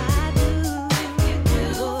will open.